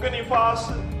我跟你发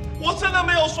誓，我真的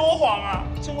没有说谎啊！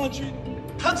钟万钧，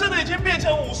他真的已经变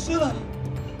成武师了。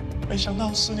没想到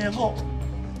10年后，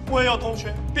我也有同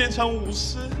学变成武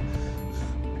师。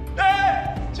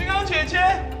金刚姐姐，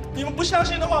你们不相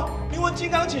信的话，你问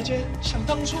金刚姐姐。想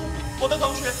当初我的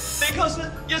同学雷克斯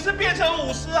也是变成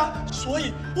武士啊，所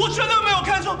以我绝对没有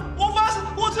看错，我发誓，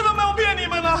我真的没有骗你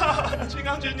们啊！金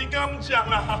刚姐，你跟他们讲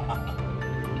啊。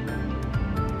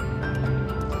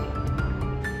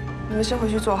你们先回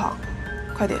去坐好，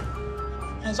快点。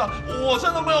皇上，我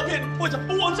真的没有骗你，会长，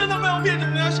我真的没有骗你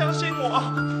们，你要相信我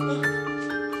啊！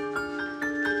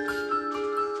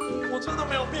我真的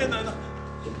没有骗人啊！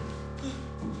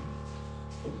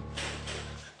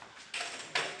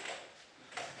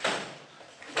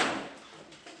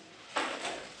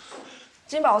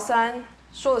金宝三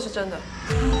说的是真的。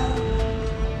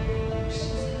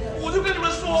我就跟你们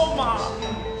说嘛，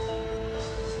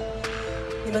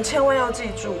你们千万要记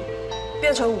住，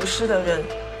变成武师的人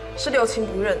是六亲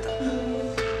不认的。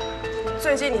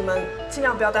最近你们尽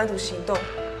量不要单独行动，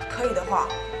可以的话，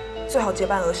最好结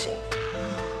伴而行，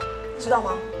知道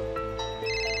吗？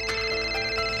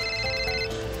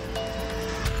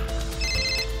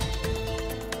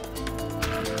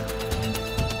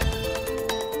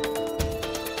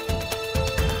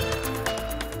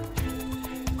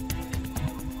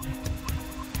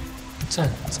战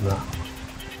怎么了？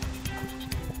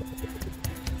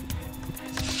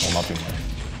我妈病了。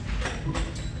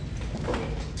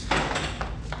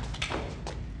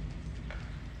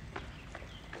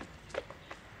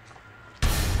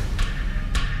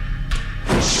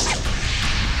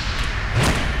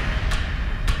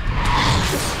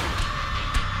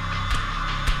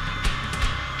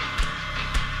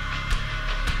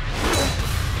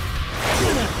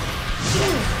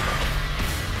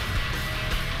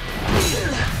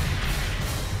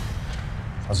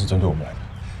他是针对我们来的。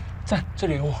战，这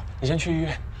里有我，你先去医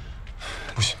院。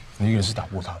不行，你一个人是打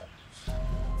不过他的。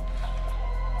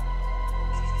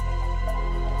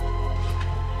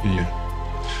月月，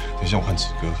等一下我和子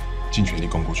哥尽全力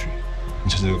攻过去，你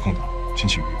趁这个空档先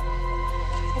去医院。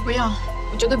我不要，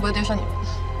我绝对不会丢下你们的，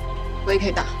我也可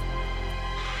以打。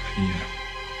月月，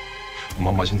我妈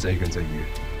妈现在一个人在医院，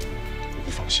我不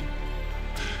放心。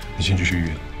你先去医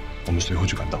院，我们随后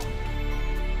就赶到。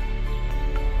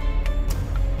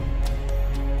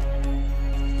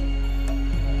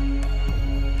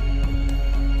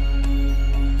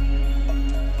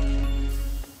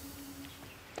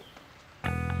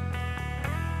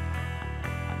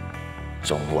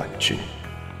钟婉君，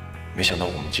没想到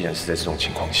我们竟然是在这种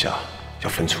情况下要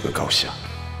分出个高下。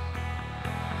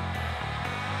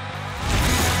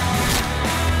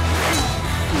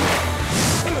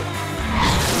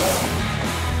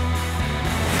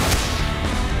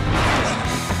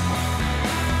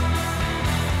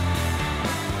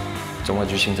钟婉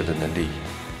君现在的能力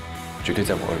绝对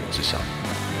在我2人之上。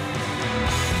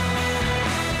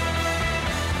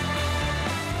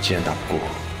既然打不过，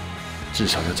至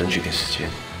少要争取点时间，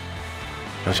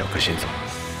让小哥先走。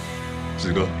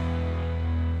子哥，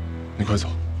你快走。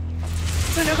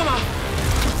那你要干嘛？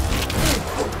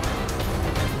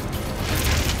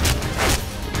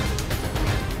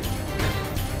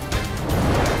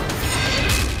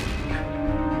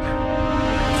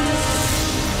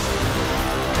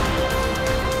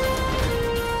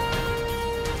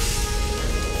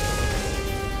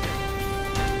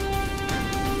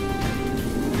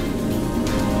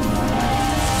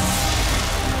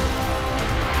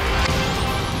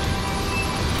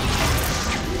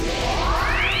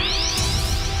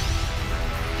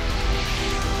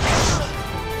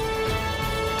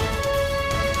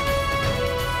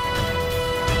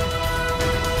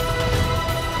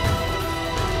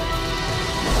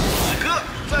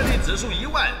指数1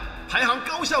万，排行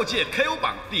高校界 KO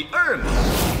榜第2名。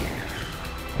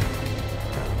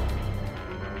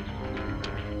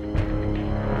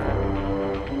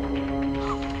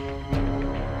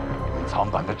藏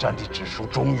版的战力指数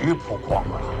终于曝光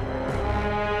了。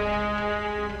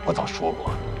我早说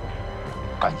过，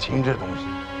感情这东西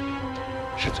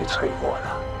是最脆弱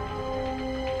的。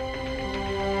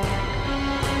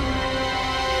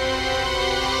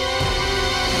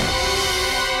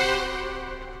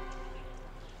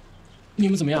你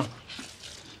们怎么样？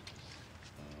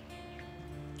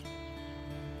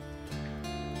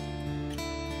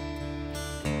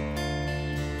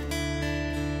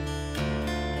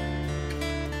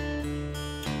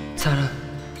惨了，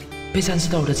被战知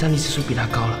道我的战力指数比他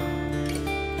高了。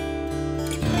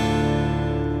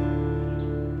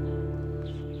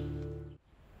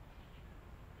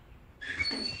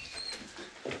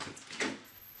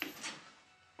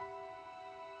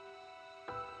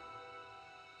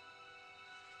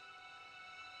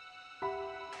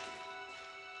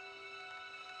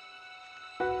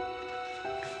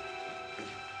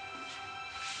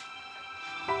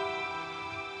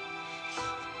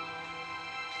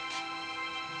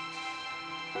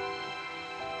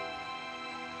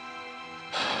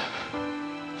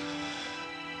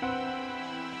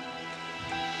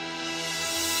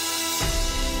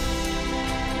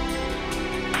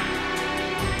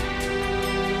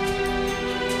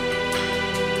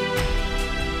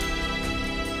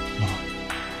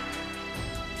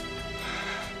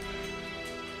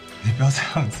你不要这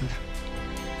样子。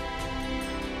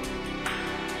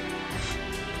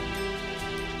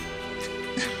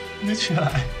你起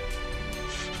来，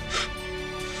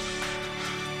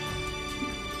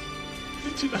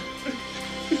你起来。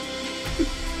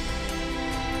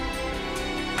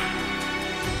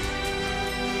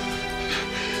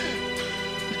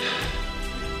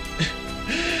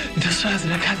你的帅子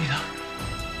在看你呢。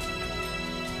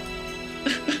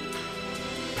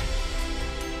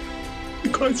你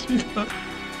快起来，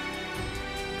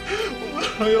我们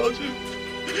还要去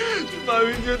买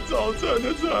明天早餐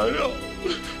的材料。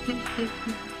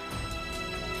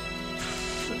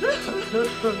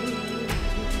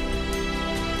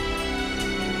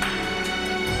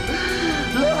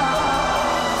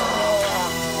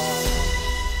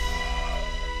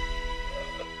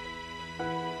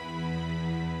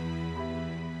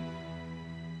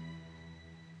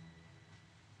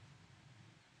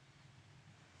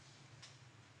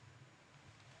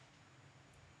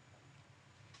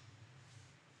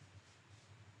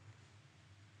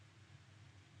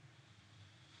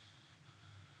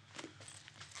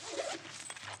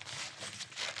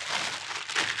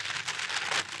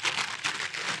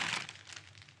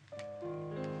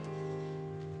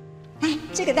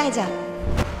这个带着，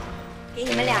给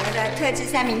你们2个的特制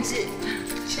三明治。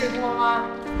谢谢妈妈。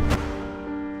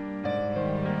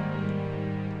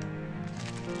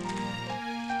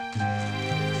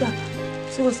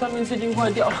这个三明治已经坏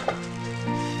掉了，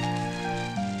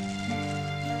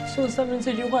这个三明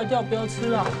治已经坏掉，不要吃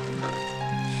了。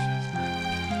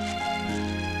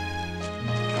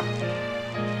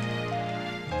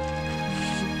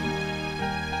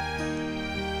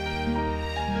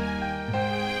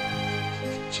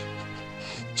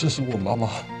这是我妈妈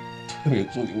特别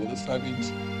做给我的三明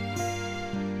治，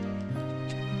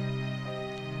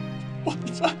我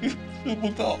再也吃不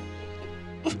到。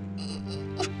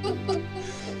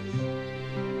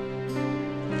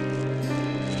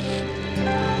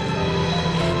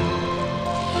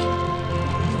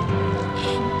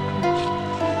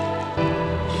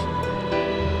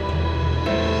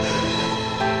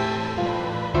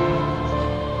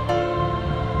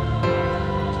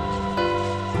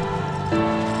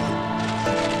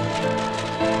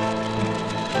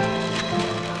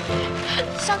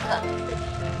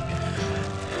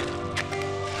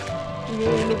你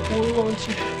永远都不会忘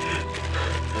记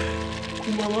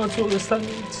姑妈妈做的三明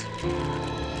治，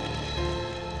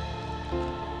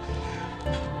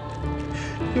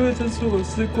因为这是我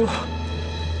吃过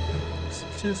世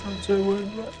界上最温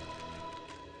暖、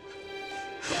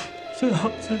最好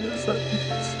吃的三明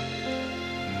治。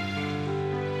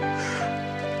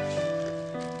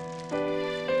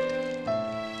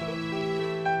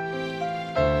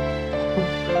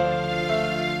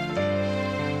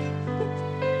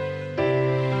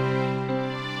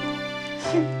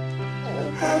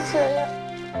这样。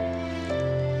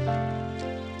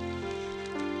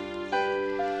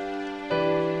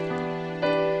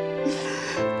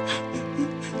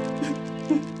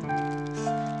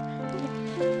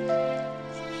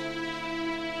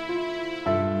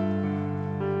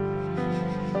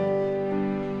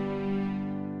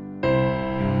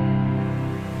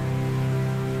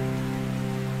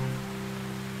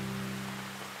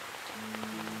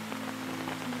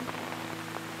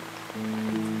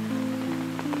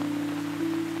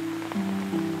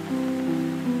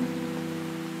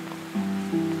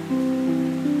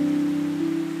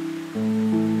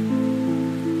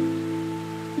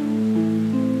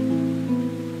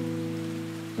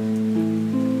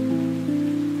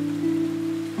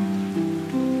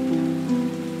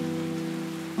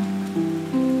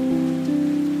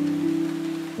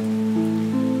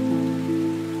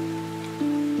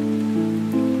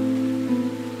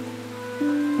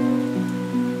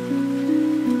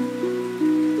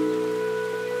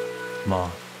妈，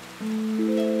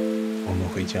我们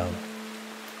回家了。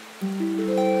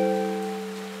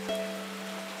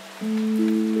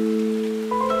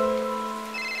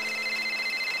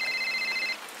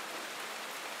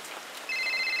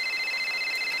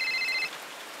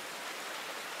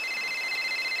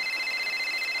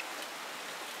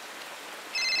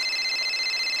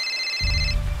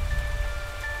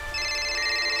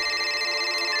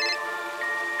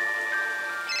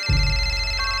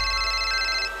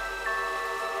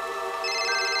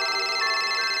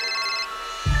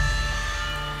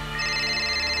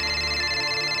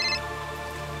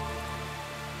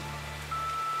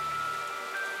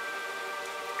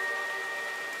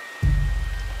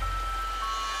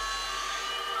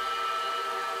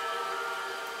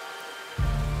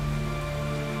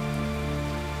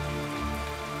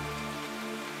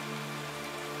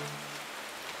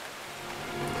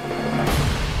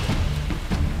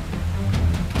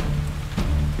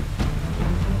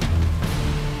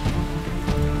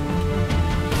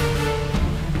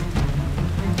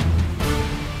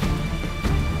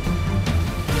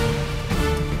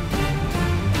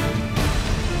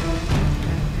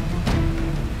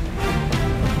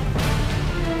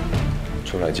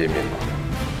来见面吧。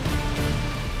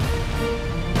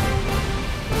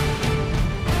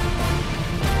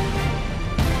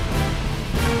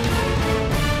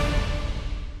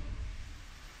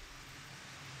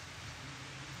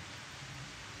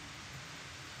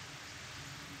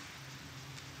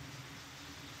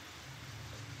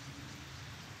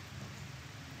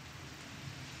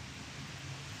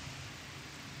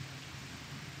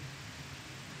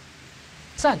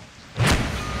赞！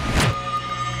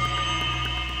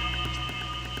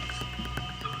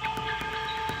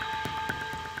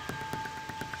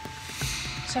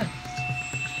赞，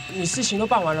你事情都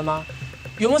办完了吗？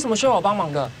有没有什么需要我帮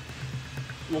忙的？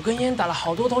我跟嫣打了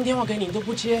好多通电话给你，你都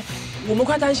不接，我们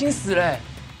快担心死了。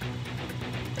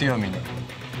第2名了，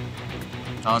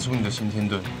拿出你的新天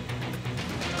盾，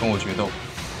跟我决斗。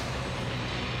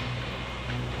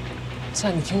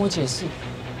赞，你听我解释。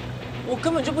 我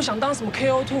根本就不想当什么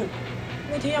KO2，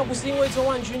那天要不是因为周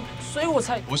万钧，所以我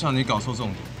才……我想你搞错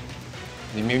重点。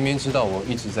你明明知道我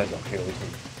一直在找 KO2，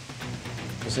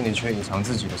可是你却隐藏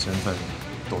自己的身份，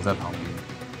躲在旁边。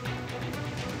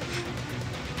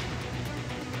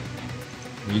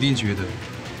你一定觉得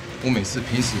我每次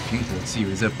拼死拼活、自以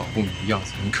为在保护你的样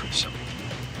子很可笑，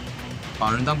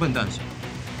把人当笨蛋耍，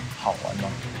好玩吗？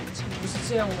真不是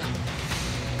这样的，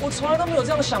我从来都没有这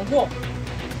样想过。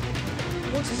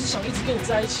 我只是想一直跟你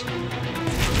在一起。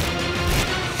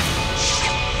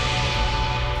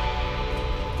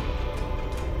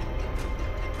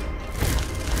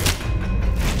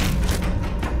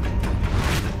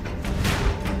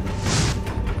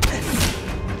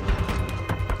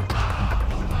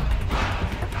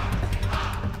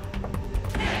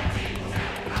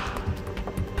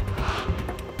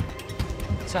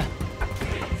在。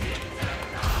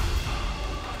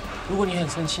如果你很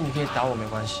生气，你可以打我，没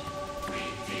关系。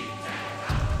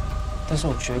 但是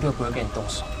我绝对不会跟你动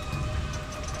手。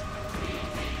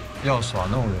要耍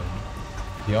弄人，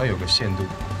也要有个限度。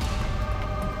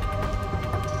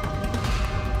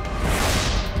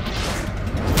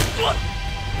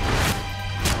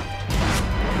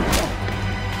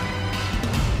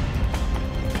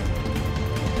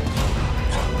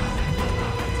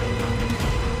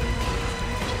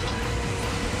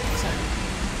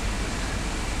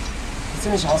你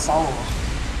真的想要杀我吗？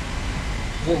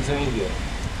认真一点。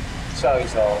 下一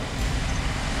招，我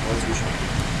会出拳。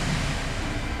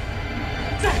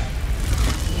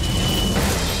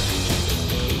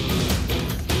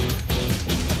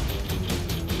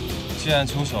既然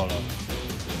出手了，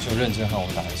就认真和我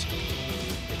打一场。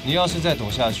你要是再躲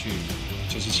下去，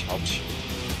就是瞧不起我。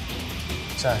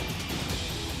在，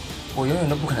我永远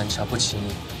都不可能瞧不起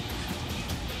你。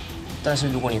但是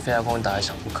如果你非要跟我打一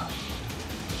场不可，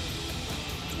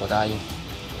我答应。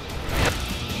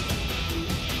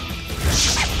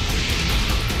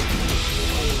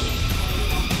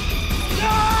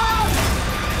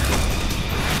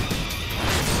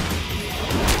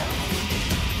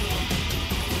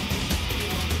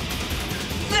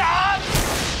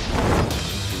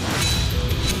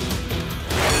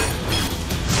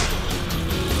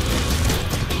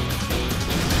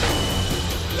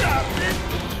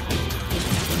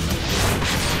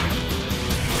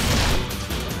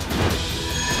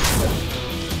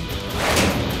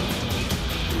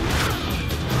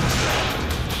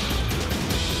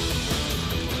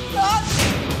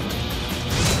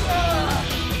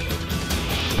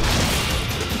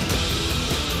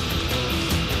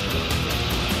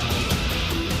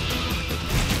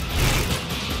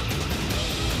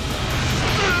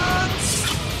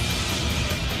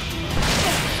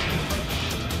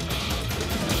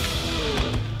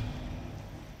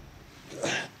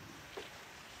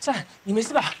 赞，你没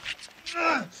事吧？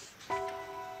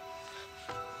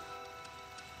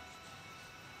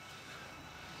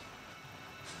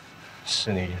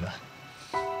是你赢了。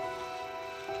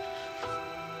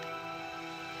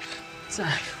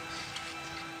赞。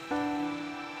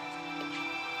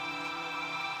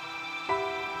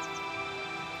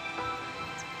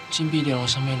金碧莲蓉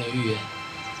上面的预言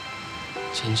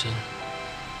成真。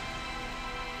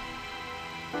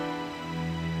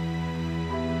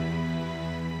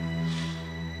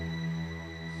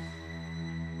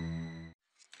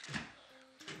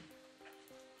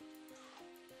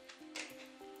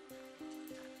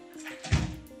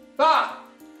 爸，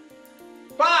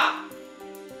爸，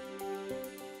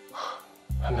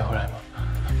还没回来吗？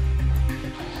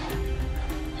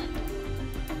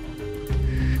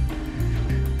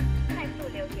快速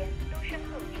留言，嘟声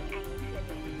后请按一次连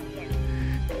复键。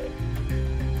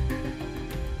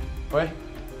喂，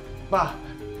爸，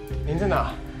您在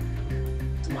哪？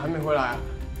怎么还没回来啊？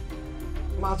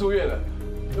妈住院了，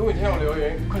如果你听到我留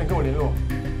言，快点跟我联络。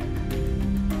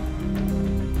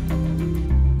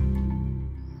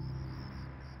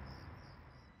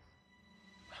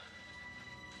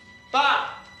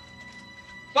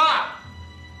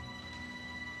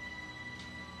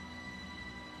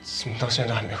怎么到现在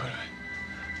都还没回来？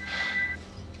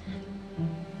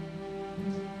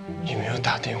也没有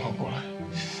打电话过来，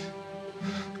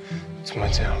怎么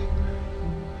会这样？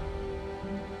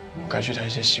我该去他一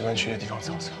些习惯去的地方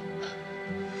找找。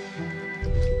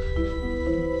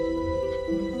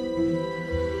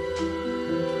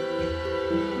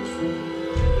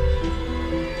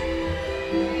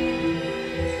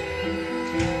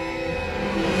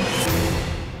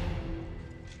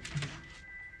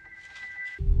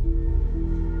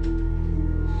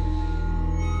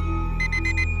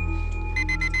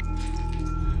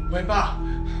 喂，爸，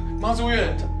妈住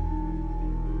院。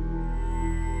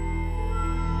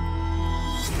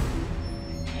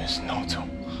原来是闹钟。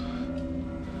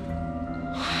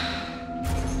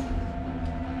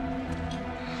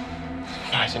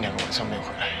爸已经2个晚上没有回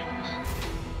来，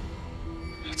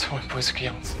昨晚不会这个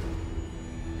样子。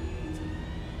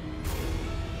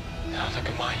难道他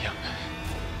跟妈一样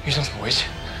遇上什么危险？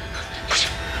不行，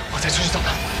我再出去找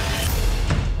他。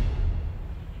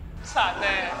惨呢！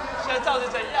 现在到底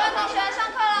怎样？各位同学，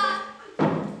上课啦！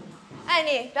哎，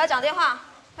你不要讲电话，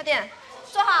快点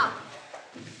坐好。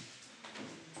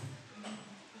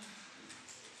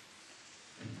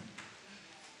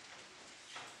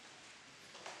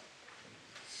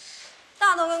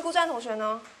大东跟顾战同学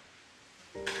呢？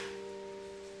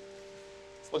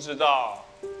不知道。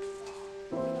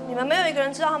你们没有一个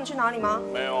人知道他们去哪里吗？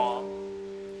没有啊。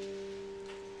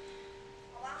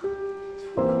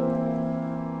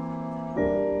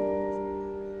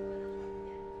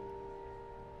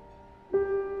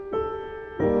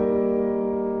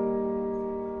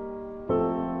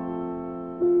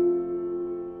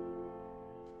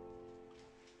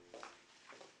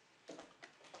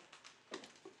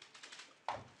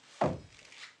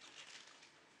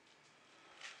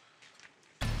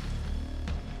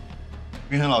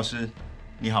 云恒老师，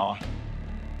你好啊！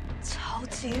曹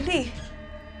吉利，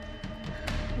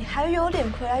你还有脸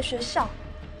回来学校，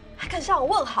还敢向我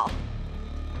问好？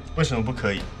为什么不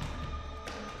可以？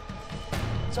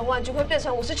中万军会变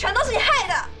成武士，全都是你害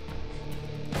的！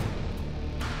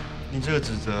你这个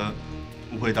指责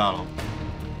误会大了。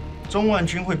中万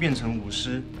军会变成武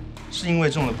师，是因为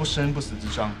中了不生不死之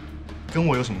章，跟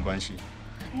我有什么关系？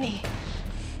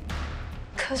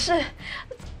可是。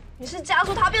 你是加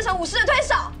速他变成武士的推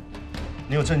手，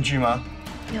你有证据吗？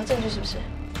你有证据是不是？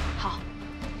好，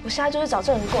我现在就是找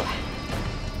证人过来。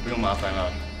不用麻烦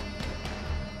了，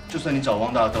就算你找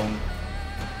汪大东、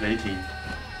雷霆，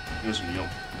有什么用？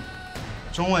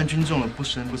中万军中了不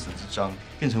生不死之章，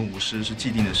变成武师是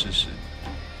既定的事实，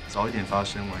早一点发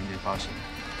生，晚一点发生，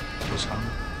有差吗？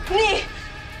你，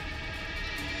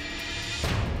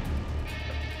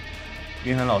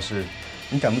云涵老师，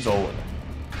你赶不走我的。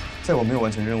 在我没有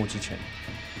完成任务之前，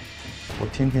我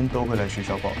天天都会来学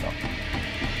校报道。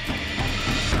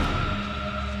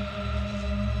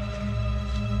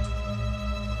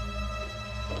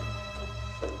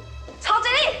曹吉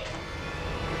利，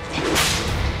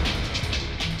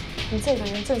你这个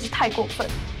人真的是太过分，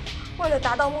为了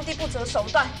达到目的不择手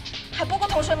段，还不顾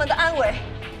同学们的安危，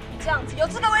你这样子有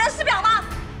资格为人师表吗？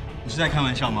你是在开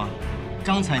玩笑吗？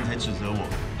刚才你才指责我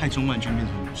害中万军变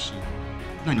成武师，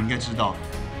那你应该知道。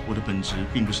 我的本职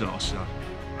并不是老师啊！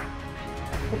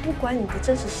我不管你的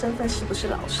真实身份是不是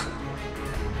老师，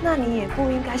那你也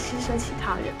不应该牺牲其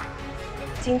他人。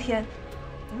今天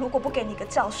我如果不给你个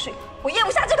教训，我咽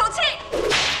不下这口气。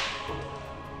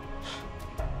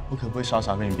我可不会傻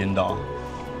傻跟你编导啊！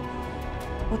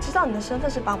我知道你的身份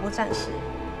是拔博战士，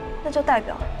那就代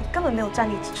表你根本没有战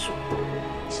力指数，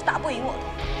你是打不赢我的。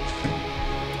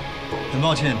很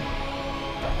抱歉，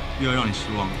又要让你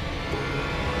失望了。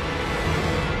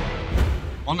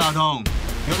 王大东，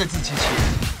不要再自欺欺人！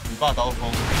你爸刀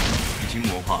锋已经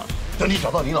魔化了。等你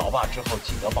找到你老爸之后，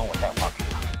记得帮我带话给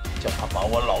他，叫他把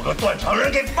我老个断肠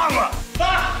人给放了。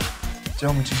爸，只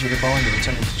要我们集结的8万人的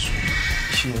战力指数，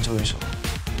一气人做一手，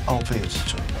奥费尔之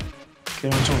罪，可以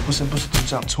让中了不生不死之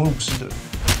杖、从武师的人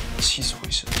起死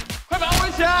回生。快把他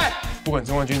围起来！不管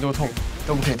中万军多痛苦，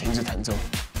都不可以停止弹奏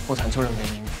或弹出任何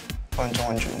音符，不然中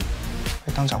万军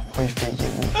会当场灰飞烟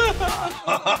灭。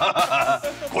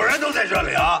果然都在这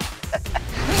里啊！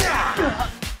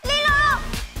林龙，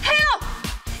还有，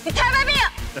你太卖命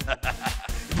了！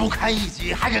不堪一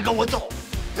击还敢跟我斗？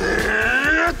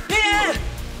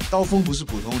刀锋不是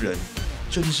普通人，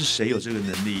究竟是谁有这个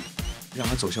能力，让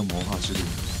他走向魔化之路？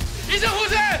医生、护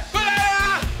士，快来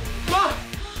啊！妈，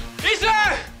医生！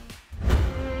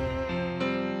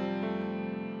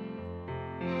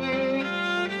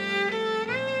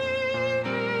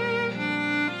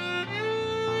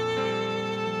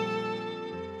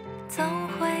总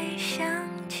会想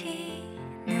起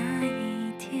那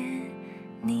一天，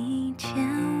你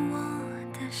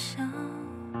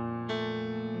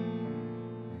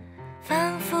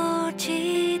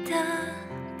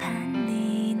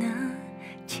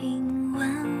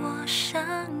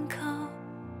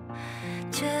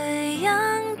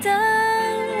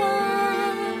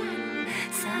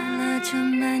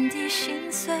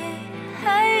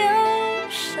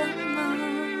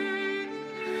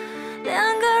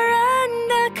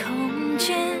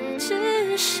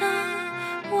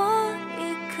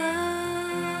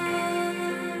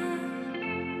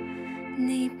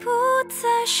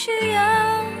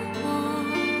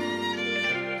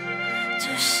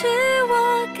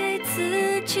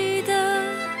自己的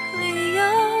理由，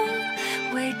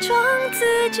伪装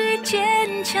自己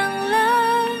坚强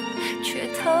了，却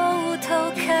偷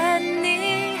偷看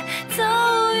你走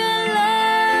远了。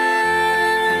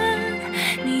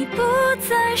你不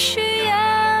再需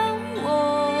要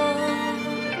我，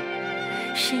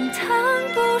心疼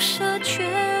不舍却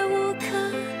无可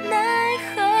奈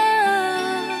何，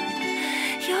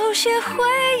有些回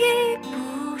忆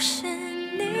不是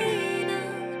你能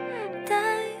带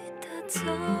得走。